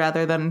give you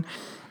rather than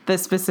the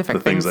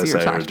specific things I you're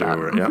say talking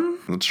or do. about. Yeah,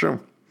 that's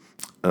true.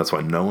 That's why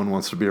no one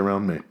wants to be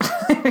around me.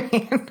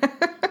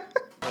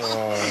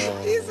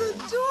 He's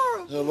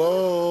adorable.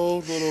 Hello,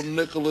 little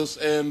Nicholas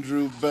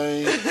Andrew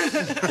Bain.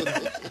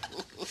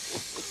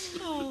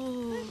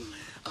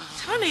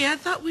 Honey, I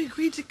thought we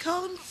agreed to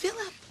call him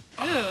Philip.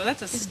 Ooh,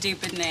 that's a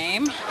stupid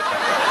name.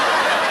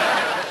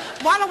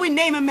 Why don't we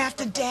name him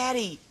after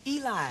Daddy,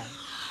 Eli?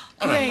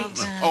 Great.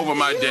 Over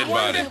my dead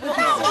body.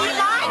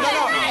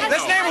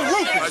 Let's name him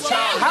Rufus.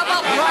 How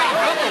about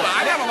Brian?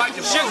 I never liked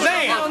him.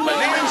 Shazam.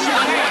 Name him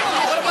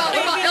Shazam. What about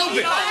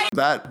Elvis?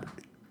 That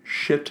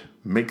shit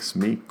makes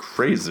me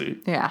crazy.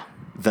 Yeah.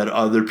 That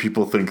other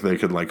people think they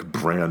can like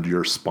brand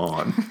your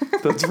spawn.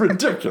 That's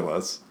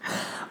ridiculous.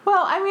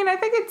 Well, I mean, I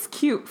think it's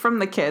cute from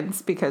the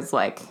kids because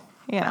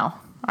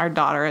our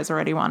daughter has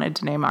already wanted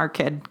to name our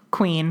kid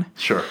Queen.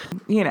 Sure.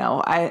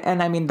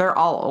 I mean, they're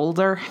all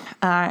older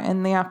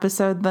in the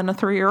episode than a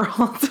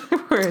 3-year-old,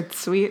 where it's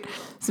sweet.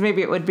 So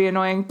maybe it would be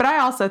annoying. But I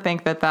also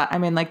think that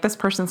this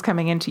person's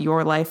coming into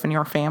your life and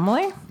your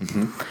family.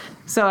 Mm-hmm.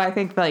 So I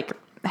think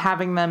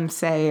having them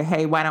say,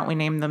 hey, why don't we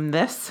name them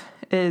this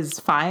is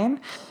fine.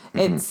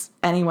 Mm-hmm. It's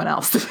anyone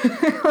else,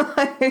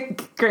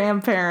 like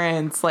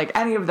grandparents, like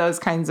any of those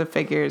kinds of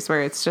figures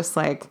where it's just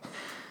like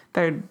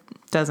there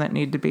doesn't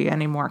need to be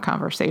any more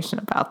conversation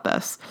about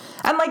this.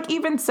 And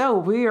even so,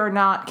 we are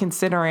not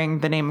considering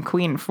the name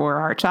Queen for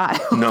our child.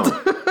 No,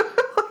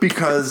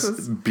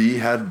 because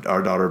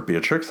our daughter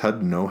Beatrix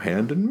had no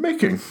hand in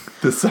making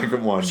the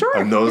second one. Sure,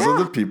 and those are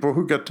the people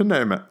who get to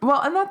name it.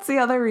 Well, and that's the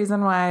other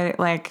reason why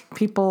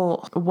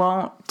people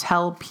won't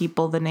tell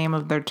people the name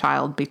of their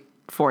child before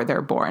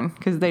they're born,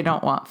 because they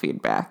don't want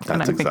feedback. That's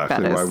and I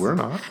exactly think why we're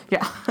not.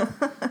 Yeah.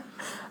 I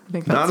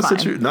think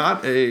that's fine.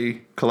 Not a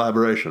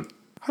collaboration.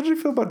 How did you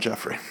feel about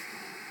Jeffrey?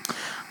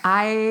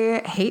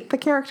 I hate the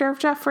character of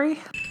Jeffrey.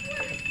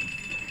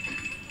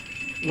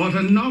 What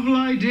a novel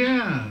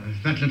idea,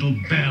 that little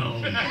bell.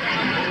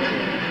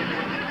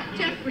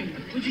 Jeffrey,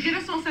 would you get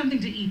us all something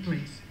to eat,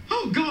 please?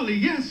 Oh, golly,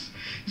 yes.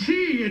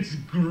 Gee, it's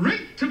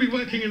great to be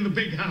working in the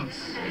big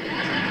house.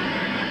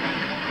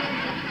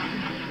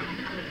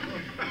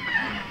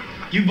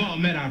 You've all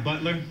met our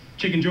butler,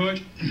 Chicken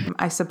George.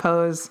 I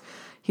suppose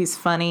he's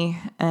funny,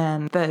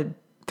 and the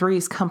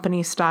Three's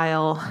Company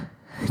style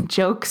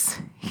jokes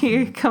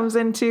he comes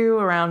into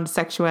around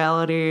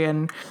sexuality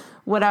and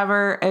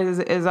whatever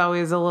is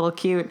always a little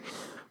cute.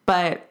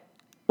 But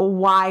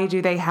why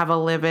do they have a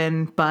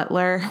live-in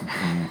butler?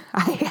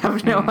 I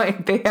have no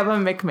idea. They have a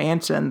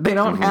McMansion. They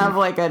don't have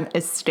an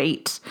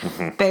estate.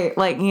 They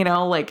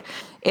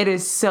it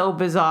is so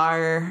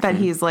bizarre that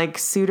he's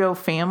pseudo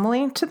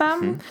family to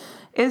them.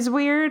 Is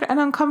weird and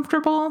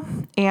uncomfortable.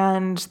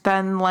 And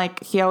then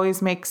he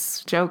always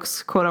makes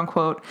jokes, quote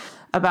unquote,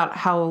 about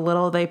how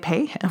little they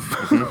pay him.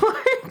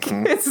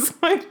 It's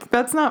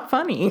that's not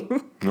funny.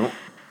 Nope.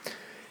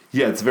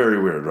 Yeah, it's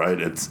very weird, right?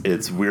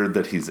 It's weird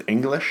that he's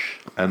English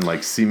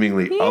and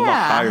seemingly of a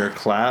higher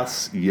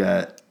class,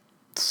 yet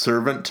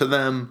servant to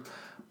them.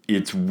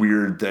 It's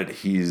weird that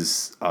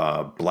he's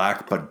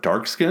black but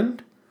dark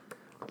skinned,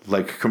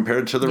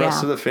 compared to the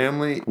rest of the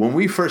family. When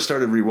we first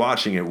started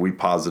rewatching it, we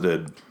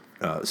posited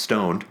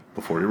stoned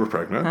before you were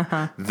pregnant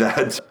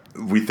that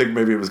we think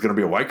maybe it was going to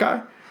be a white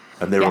guy.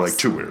 And they were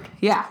too weird.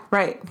 Yeah,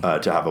 right.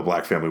 To have a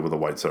black family with a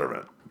white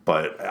servant.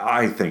 But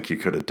I think you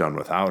could have done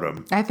without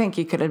him. I think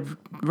you could have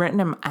written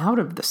him out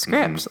of the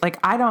script.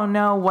 I don't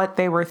know what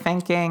they were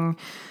thinking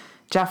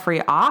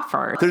Jeffrey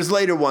offered. There's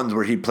later ones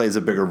where he plays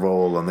a bigger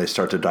role and they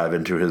start to dive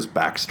into his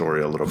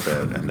backstory a little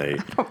bit. And they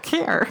I don't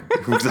care.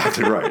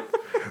 Exactly right.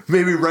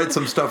 Maybe write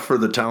some stuff for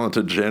the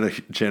talented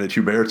Janet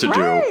Hubert to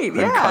do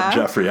and cut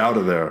Jeffrey out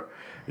of there.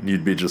 And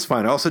you'd be just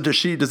fine. Also,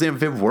 does Aunt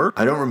Viv work?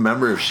 I don't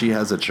remember if she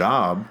has a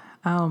job.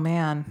 Oh,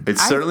 man.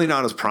 It's certainly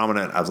not as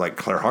prominent as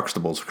Claire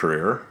Huxtable's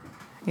career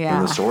in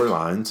the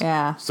storylines.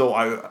 Yeah.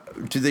 So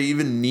do they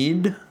even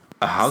need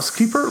a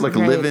housekeeper, like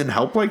Right. live-in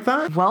help like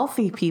that.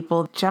 Wealthy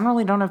people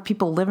generally don't have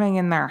people living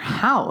in their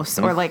house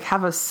or like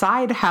have a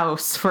side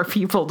house for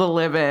people to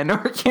live in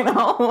or,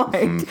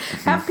 like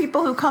have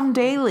people who come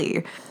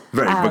daily.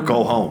 Right, but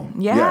go home.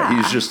 Yeah.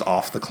 He's just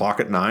off the clock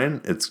at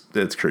 9.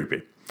 It's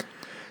creepy.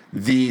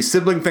 The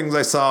sibling things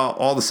I saw,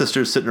 all the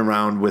sisters sitting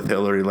around with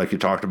Hillary, like you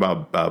talked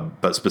about,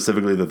 but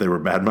specifically that they were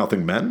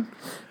bad-mouthing men.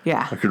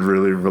 Yeah. I could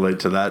really relate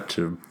to that,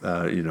 to,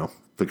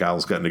 the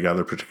gals getting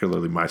together,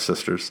 particularly my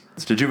sisters.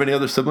 Did you have any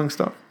other sibling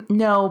stuff?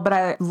 No, but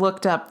I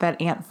looked up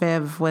that Aunt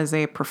Viv was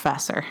a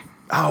professor.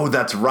 Oh,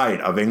 that's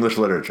right, of English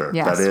literature.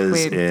 Yes, that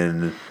is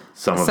in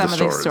some of the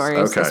these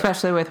stories, okay.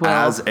 especially with Will.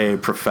 As a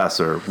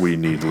professor, we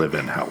need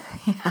live-in help.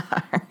 Yeah,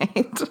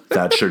 right.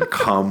 That should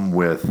come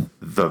with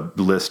the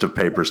list of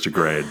papers to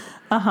grade.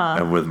 Uh-huh.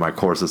 And with my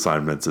course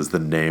assignments is the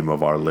name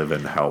of our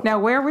live-in help. Now,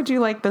 where would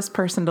you like this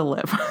person to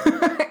live?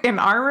 In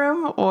our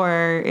room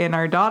or in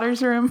our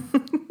daughter's room?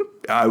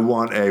 I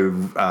want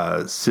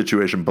a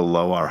situation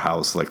below our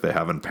house like they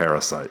have in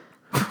Parasite.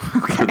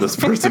 Okay. Where this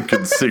person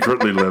can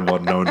secretly live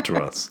unknown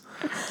to us.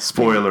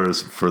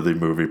 Spoilers for the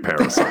movie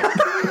Parasite.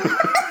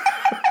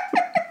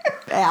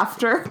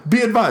 After.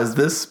 Be advised,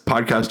 this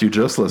podcast you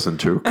just listened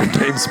to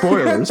contains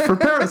spoilers for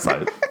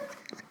Parasite.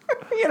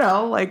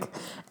 Like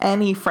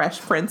any Fresh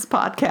Prince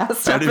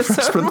podcast Any episode.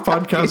 Fresh Prince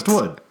podcast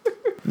would.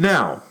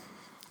 Now,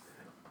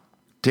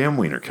 damn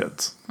wiener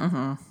kids.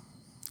 Mm-hmm.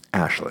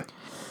 Ashley.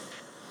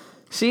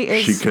 She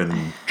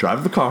can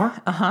drive the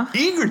car. Uh-huh.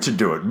 Eager to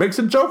do it. Makes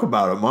a joke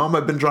about it. Mom,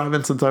 I've been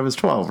driving since I was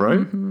 12, right?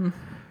 Mm-hmm.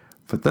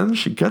 But then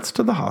she gets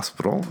to the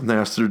hospital and they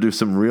ask her to do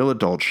some real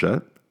adult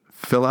shit,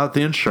 fill out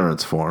the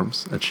insurance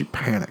forms, and she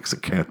panics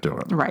and can't do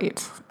it. Right.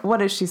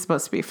 What is she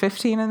supposed to be,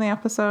 15 in the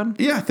episode?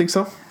 Yeah, I think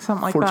so.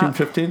 Something like 14, that.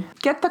 15.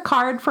 Get the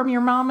card from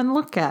your mom and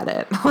look at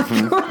it. What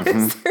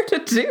is there to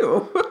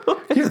do?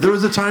 Yeah, there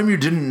was a time you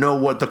didn't know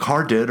what the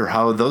car did or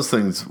how those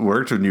things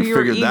worked, and you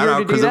figured that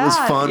out because it was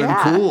fun and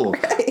cool.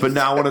 Right. But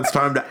now when it's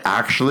time to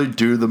actually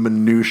do the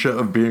minutia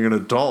of being an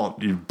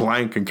adult, you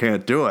blank and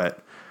can't do it.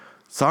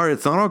 Sorry,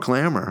 it's not all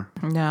glamour.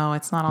 No,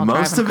 it's not all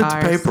Most of driving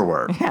it's cars.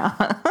 paperwork.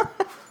 Yeah.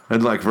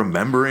 And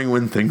remembering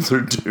when things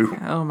are due.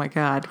 Oh my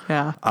God,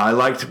 yeah. I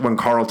liked when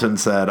Carlton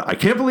said, I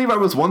can't believe I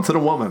was once in a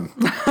woman.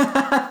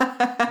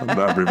 And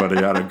everybody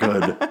had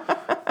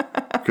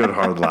a good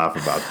hard laugh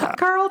about that.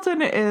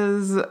 Carlton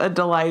is a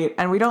delight,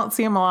 and we don't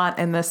see him a lot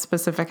in this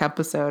specific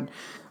episode.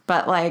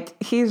 But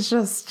he's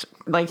just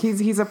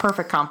he's a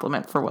perfect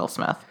compliment for Will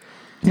Smith.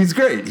 He's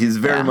great. He's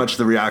very much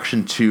the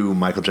reaction to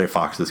Michael J.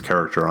 Fox's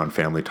character on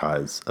Family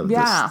Ties of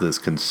this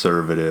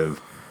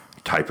conservative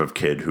type of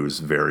kid who's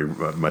very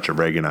much a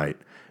Reaganite,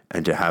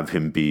 and to have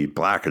him be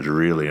black is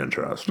really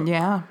interesting.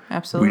 Yeah,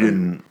 absolutely. We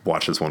didn't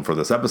watch this one for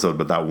this episode,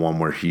 but that one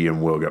where he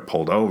and Will get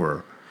pulled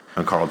over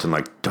and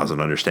Carlton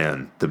doesn't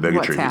understand the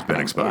bigotry he's been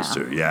exposed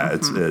to. Yeah,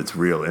 it's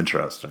real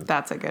interesting.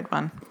 That's a good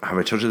one. Have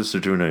I told you this? They're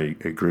doing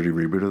a gritty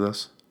reboot of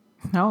this.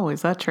 No,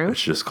 is that true?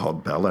 It's just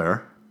called Bel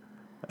Air,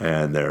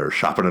 and they're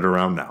shopping it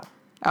around now.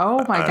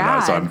 Oh my God.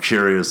 So I'm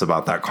curious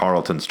about that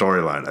Carlton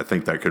storyline. I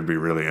think that could be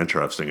really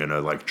interesting in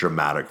a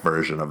dramatic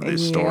version of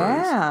these stories.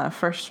 Yeah,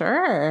 for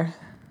sure.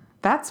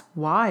 That's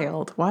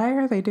wild. Why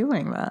are they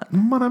doing that?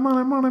 Money,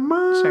 money, money,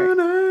 money. Sure.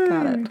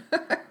 Got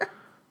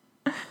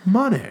it.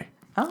 Money.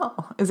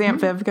 Oh, is Aunt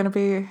Viv going to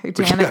be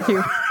Janet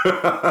Hugh?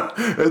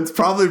 It's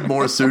probably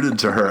more suited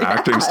to her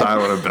acting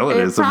style and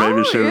abilities, so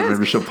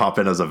maybe she'll pop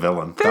in as a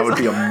villain. That would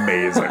be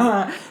amazing.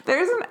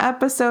 There's an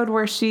episode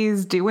where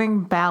she's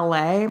doing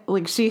ballet.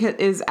 She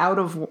is out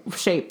of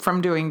shape from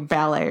doing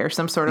ballet or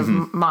some sort of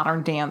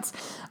modern dance,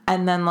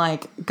 and then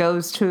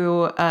goes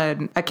to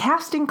a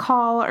casting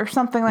call or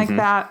something like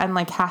that, and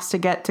has to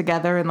get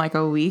together in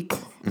a week,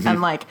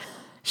 and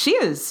she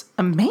is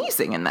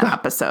amazing in that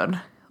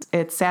episode.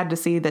 It's sad to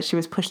see that she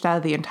was pushed out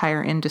of the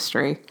entire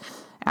industry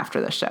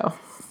after the show.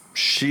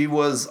 She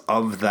was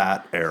of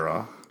that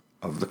era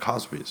of the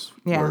Cosbys,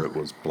 where it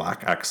was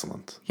black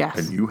excellence. Yes.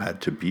 And you had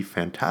to be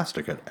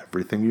fantastic at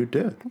everything you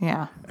did.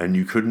 Yeah. And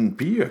you couldn't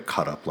be a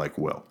cut up like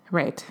Will.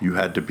 Right. You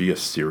had to be a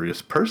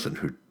serious person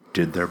who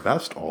did their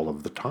best all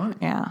of the time.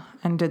 Yeah.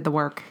 And did the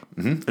work.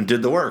 Mm-hmm. And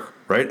did the work,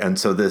 right? And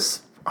so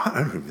I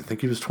don't even think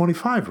he was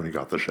 25 when he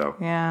got the show.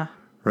 Yeah.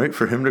 Right?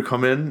 For him to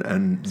come in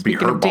and Speaking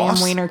be her of boss.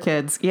 damn wiener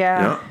kids.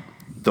 Yeah.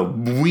 The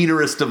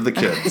wienerest of the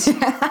kids.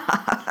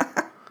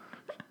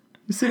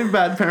 You seen any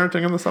bad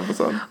parenting in this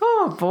episode?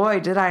 Oh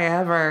boy, did I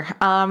ever.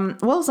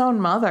 Will's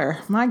own mother.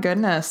 My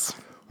goodness.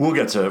 We'll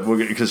get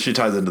because she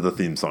ties into the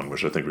theme song,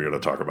 which I think we're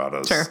going to talk about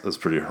as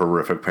pretty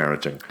horrific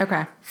parenting.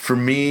 Okay. For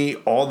me,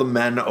 all the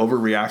men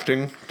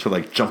overreacting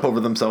to jump over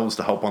themselves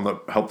to help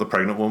the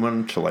pregnant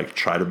woman to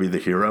try to be the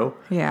hero.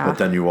 Yeah. But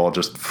then you all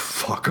just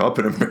fuck up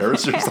and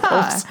embarrass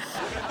yourselves.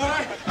 All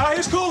right,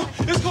 it's cool,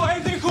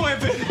 everything cool,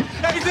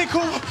 everything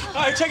cool. All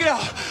right, check it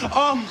out.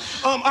 All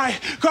right,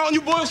 Carlton,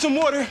 you boil some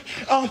water.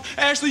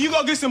 Ashley, you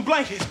go get some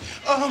blankets.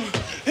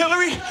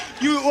 Hillary,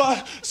 you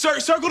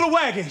circle the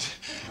wagons.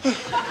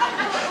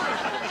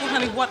 Hey,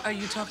 honey, what are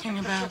you talking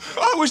about?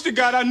 I wish to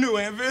God I knew,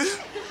 Aunt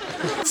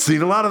Viv.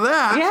 Seen a lot of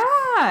that.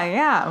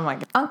 Yeah. Oh my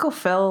God. Uncle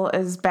Phil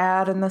is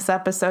bad in this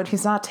episode.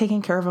 He's not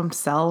taking care of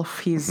himself.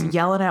 He's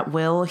yelling at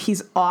Will.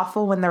 He's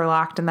awful when they're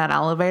locked in that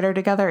elevator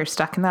together or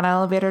stuck in that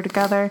elevator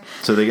together.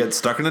 So they get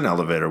stuck in an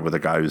elevator with a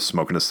guy who's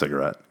smoking a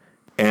cigarette.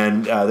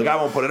 And the guy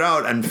won't put it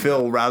out. And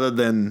Phil, rather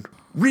than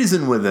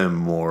reason with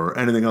him or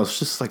anything else,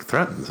 just like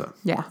threatens him.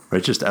 Yeah.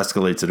 It just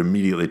escalates it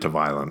immediately to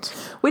violence.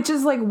 Which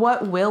is like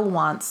what Will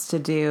wants to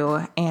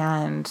do.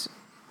 And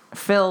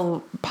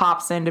Phil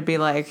pops in to be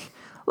like,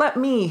 let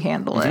me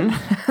handle it.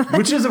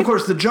 Which is, of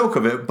course, the joke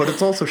of it, but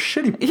it's also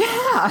shitty.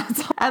 Yeah.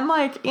 And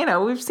like,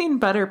 we've seen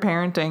better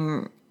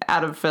parenting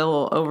out of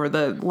Phil over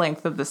the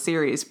length of the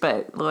series,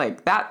 but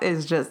like that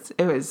is just,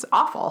 it was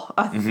awful.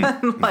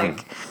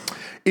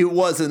 It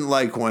wasn't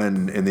like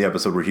when in the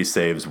episode where he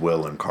saves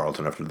Will and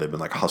Carlton after they've been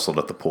like hustled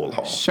at the pool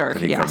hall. Sure. And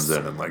he comes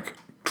in and like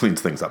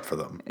cleans things up for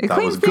them.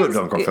 That was good,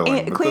 Uncle Phil.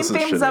 It cleans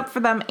things up for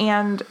them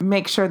and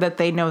make sure that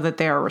they know that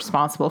they are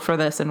responsible for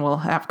this and will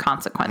have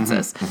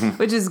consequences,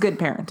 which is good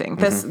parenting.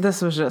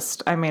 This was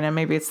just, and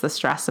maybe it's the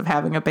stress of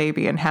having a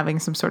baby and having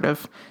some sort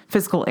of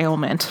physical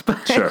ailment.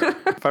 But Sure.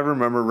 If I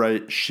remember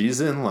right, she's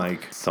in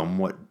like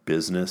somewhat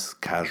business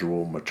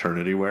casual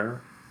maternity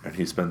wear. And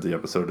he spends the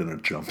episode in a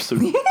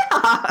jumpsuit.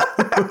 Yeah.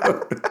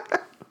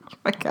 Oh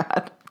my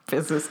God.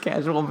 Business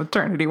casual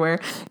maternity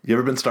wear. You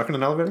ever been stuck in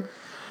an elevator?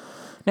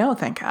 No,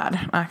 thank God.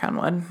 Knock on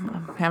wood.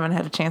 I haven't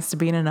had a chance to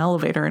be in an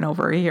elevator in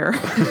over a year.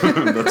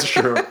 That's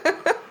true.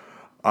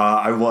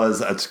 I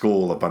was at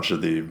school. A bunch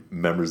of the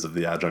members of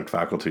the adjunct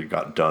faculty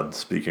got done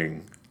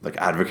speaking, like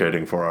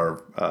advocating for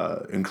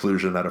our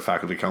inclusion at a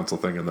faculty council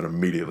thing, and then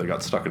immediately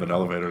got stuck in an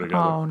elevator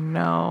together. Oh,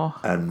 no.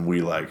 And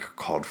we like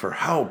called for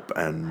help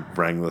and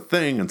rang the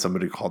thing, and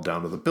somebody called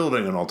down to the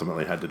building and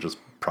ultimately had to just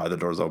pry the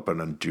doors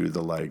open and do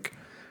the like,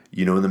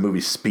 in the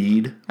movie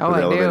Speed, where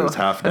the elevator's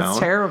half down. That's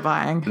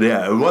terrifying.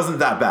 Yeah, it wasn't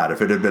that bad. If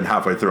it had been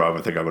halfway through, I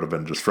would think I would have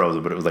been just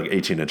frozen, but it was like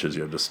 18 inches.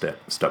 You had to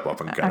step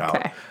up and get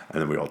out.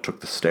 And then we all took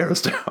the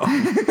stairs down.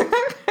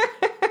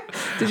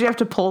 Did you have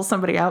to pull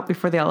somebody out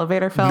before the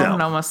elevator fell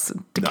and almost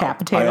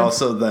decapitate I him?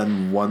 also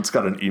then once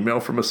got an email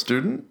from a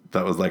student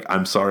that was like,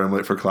 I'm sorry I'm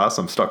late for class.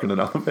 I'm stuck in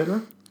an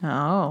elevator.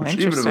 Oh, Which,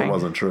 interesting. even if it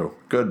wasn't true.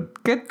 Good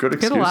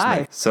excuse.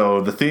 lie.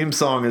 So the theme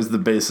song is the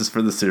basis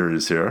for the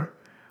series here.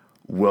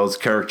 Will's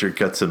character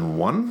gets in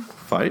one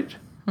fight,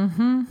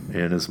 and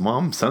his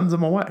mom sends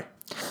him away.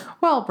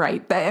 Well,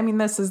 right.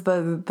 This is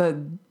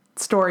the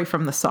story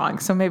from the song,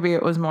 so maybe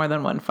it was more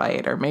than one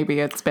fight, or maybe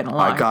it's been a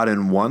long. I got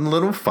in one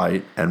little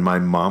fight, and my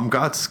mom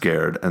got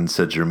scared and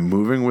said, "You're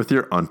moving with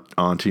your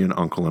auntie and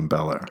uncle in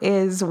Bel Air."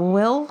 Is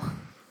Will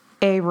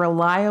a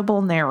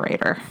reliable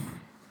narrator?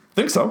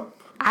 Think so.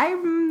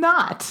 I'm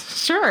not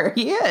sure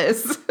he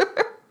is.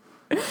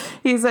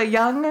 He's a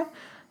young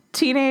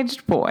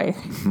teenaged boy.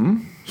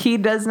 He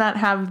does not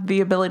have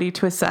the ability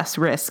to assess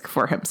risk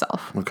for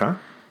himself. Okay.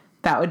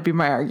 That would be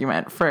my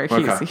argument for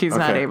he's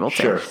not able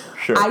to.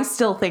 Sure. I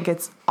still think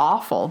it's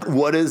awful.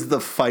 What is the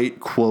fight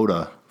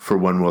quota for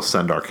when we'll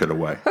send our kid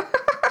away?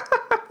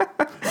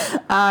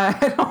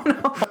 I don't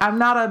know. I'm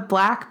not a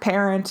black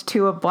parent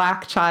to a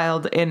black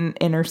child in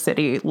inner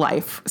city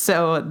life.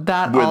 So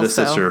that with also... a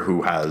sister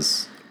who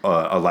has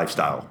a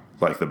lifestyle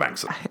like the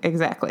Bankses.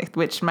 Exactly.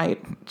 Which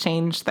might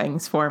change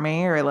things for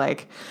me, or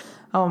like,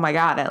 oh my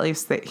God, at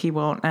least that he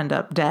won't end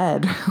up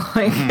dead.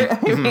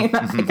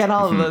 I get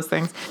all of those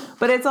things.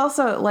 But it's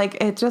also like,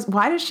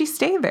 why does she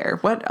stay there?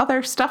 What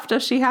other stuff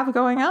does she have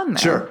going on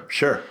there?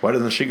 Sure. Why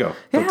doesn't she go?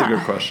 That's a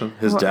good question.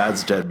 His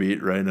dad's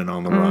deadbeat, right? And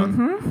on the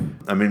run.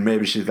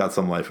 Maybe she's got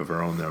some life of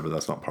her own there, but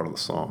that's not part of the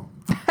song.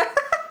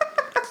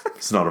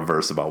 It's not a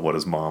verse about what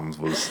his mom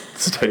was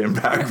staying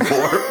back for.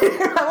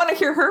 I want to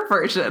hear her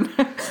version.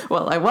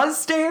 Well, I was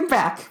staying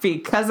back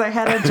because I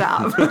had a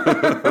job.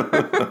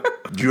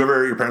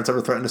 Your parents ever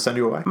threaten to send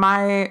you away?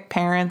 My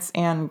parents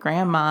and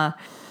grandma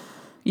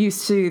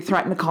used to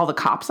threaten to call the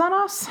cops on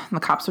us, and the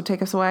cops would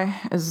take us away,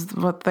 is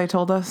what they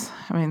told us.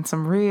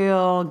 Some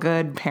real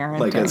good parenting.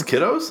 Like as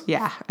kiddos?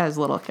 Yeah, as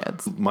little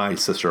kids. My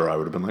sister or I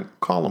would have been like,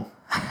 call them.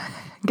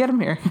 Get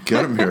them here.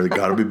 Get them here. They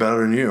got to be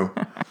better than you.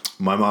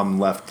 My mom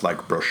left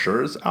like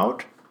brochures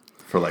out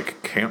for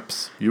like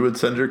camps you would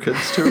send your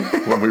kids to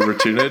when we were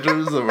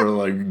teenagers that were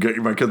like, get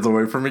my kids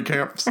away from me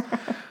camps.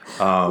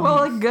 Well,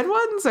 like good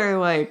ones are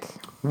like...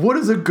 What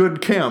is a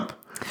good camp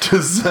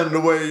to send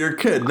away your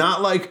kid?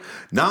 Not like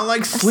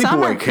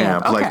sleepaway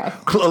camp. Okay.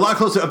 Like a lot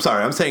closer. I'm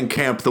sorry. I'm saying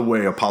camp the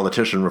way a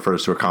politician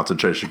refers to a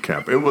concentration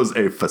camp. It was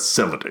a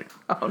facility.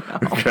 Oh,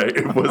 no. Okay.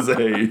 It was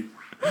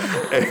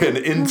an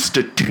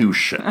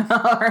institution.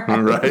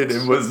 Right?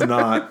 It was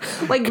not...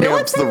 Like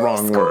camp's the military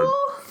wrong school? word.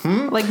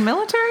 Like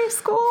military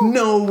school?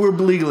 No, we're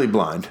legally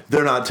blind.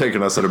 They're not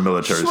taking us at a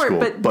military school.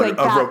 But like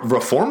a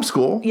reform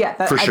school? Yeah,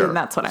 for sure.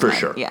 That's what I meant. meant.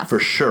 Sure. Yeah. For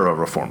sure a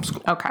reform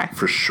school. Okay.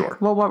 For sure.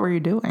 Well, what were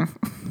you doing?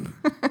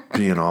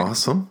 Being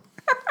awesome.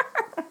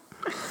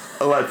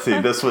 Let's see.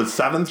 This was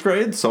 7th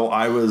grade, so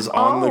I was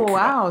on the... Oh,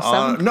 wow.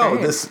 7th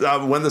grade. This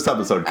when this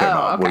episode came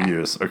out, okay. we'll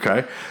use.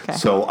 Okay?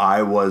 So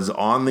I was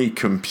on the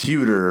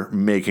computer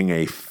making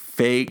a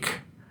fake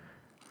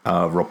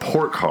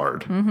report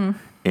card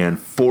and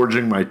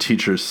forging my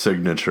teacher's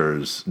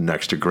signatures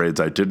next to grades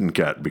I didn't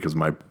get because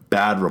my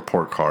bad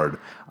report card,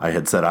 I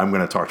had said, I'm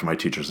going to talk to my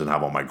teachers and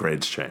have all my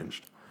grades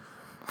changed.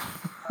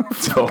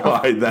 So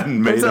I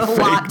then made a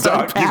fake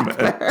document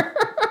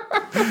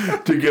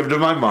to give to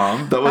my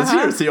mom that was,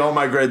 here, see, all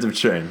my grades have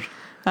changed.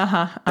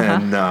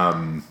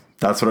 And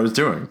that's what I was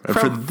doing.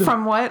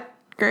 From what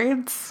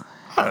grades?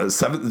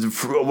 7.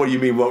 What do you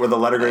mean? What were the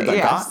letter grades I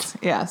got?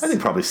 Yes. I think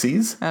probably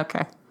C's.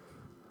 Okay.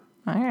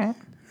 All right.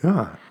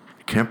 Yeah.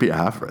 It can't be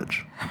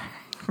average.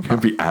 It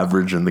can't be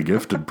average in the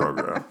gifted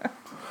program.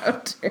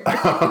 Oh,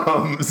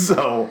 dear.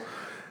 So,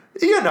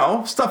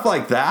 stuff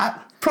like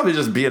that. Probably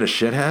just being a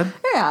shithead.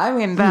 Yeah, I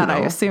mean, that I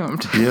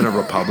assumed. Being a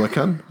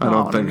Republican, I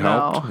don't think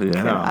helped. Yeah.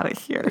 Get out of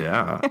here.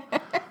 Yeah.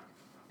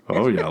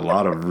 Oh, yeah. A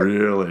lot of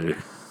really,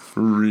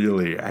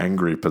 really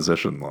angry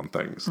positions on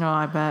things. No,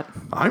 I bet.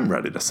 I'm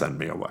ready to send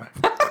me away.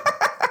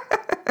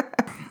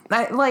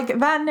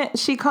 Then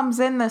she comes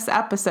in this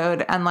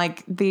episode, and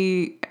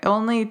the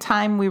only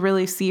time we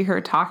really see her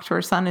talk to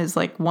her son is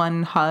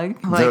one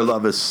hug. Their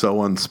love is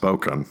so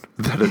unspoken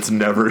that it's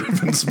never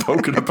even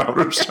spoken about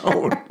or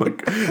shown.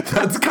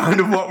 That's kind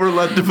of what we're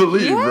led to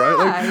believe,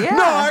 right?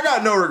 No, I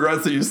got no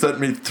regrets that you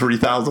sent me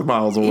 3,000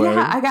 miles away.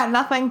 Yeah, I got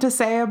nothing to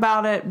say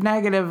about it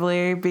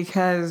negatively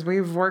because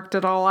we've worked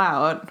it all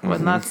out.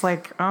 When that's all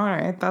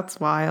right,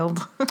 that's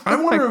wild.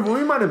 I wonder if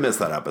we might have missed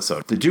that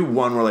episode. They do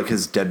one where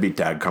his deadbeat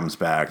dad comes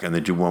back, and they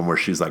do one where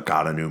she's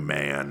got a new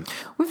man.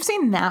 We've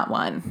seen that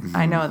one.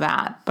 I know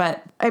that.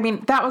 But I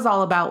mean, that was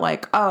all about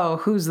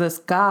who's this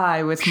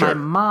guy with my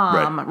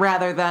mom,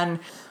 rather than,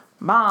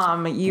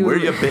 Mom, you... Where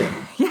you been?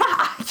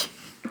 Yeah.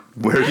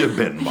 Where you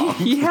been, Mom?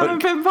 You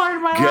haven't been part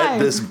of my life. Get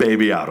this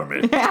baby out of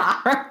me. Yeah,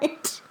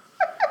 right.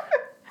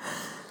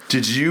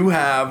 Did you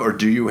have, or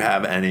do you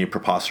have any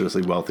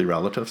preposterously wealthy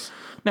relatives?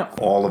 No.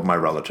 All of my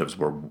relatives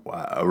were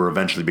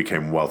eventually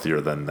became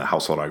wealthier than the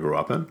household I grew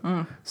up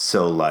in.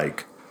 So,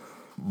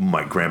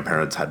 my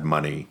grandparents had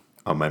money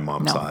on my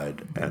mom's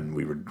side, and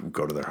we would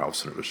go to their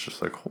house, and it was just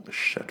holy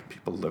shit,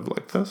 people live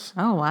like this?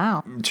 Oh,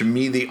 wow. To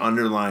me, the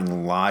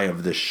underlying lie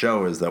of this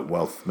show is that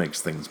wealth makes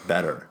things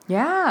better.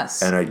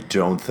 Yes. And I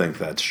don't think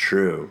that's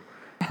true.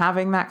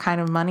 Having that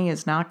kind of money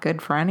is not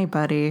good for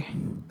anybody.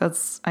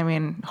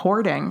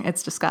 Hoarding,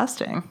 it's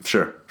disgusting.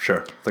 Sure.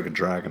 It's like a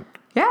dragon.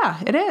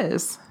 Yeah, it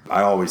is.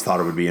 I always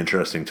thought it would be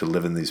interesting to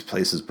live in these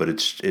places, but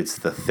it's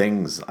the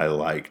things I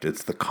liked.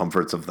 It's the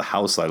comforts of the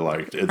house I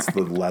liked. It's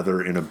the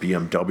leather in a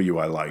BMW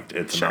I liked.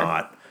 It's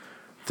not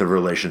the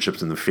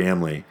relationships in the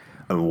family.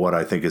 And what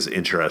I think is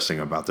interesting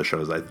about the show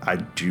is I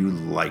do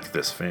like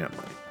this family.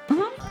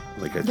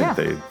 Mm-hmm. I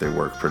think they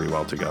work pretty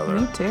well together.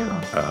 Me too.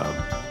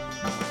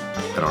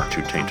 And aren't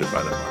too tainted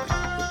by their money.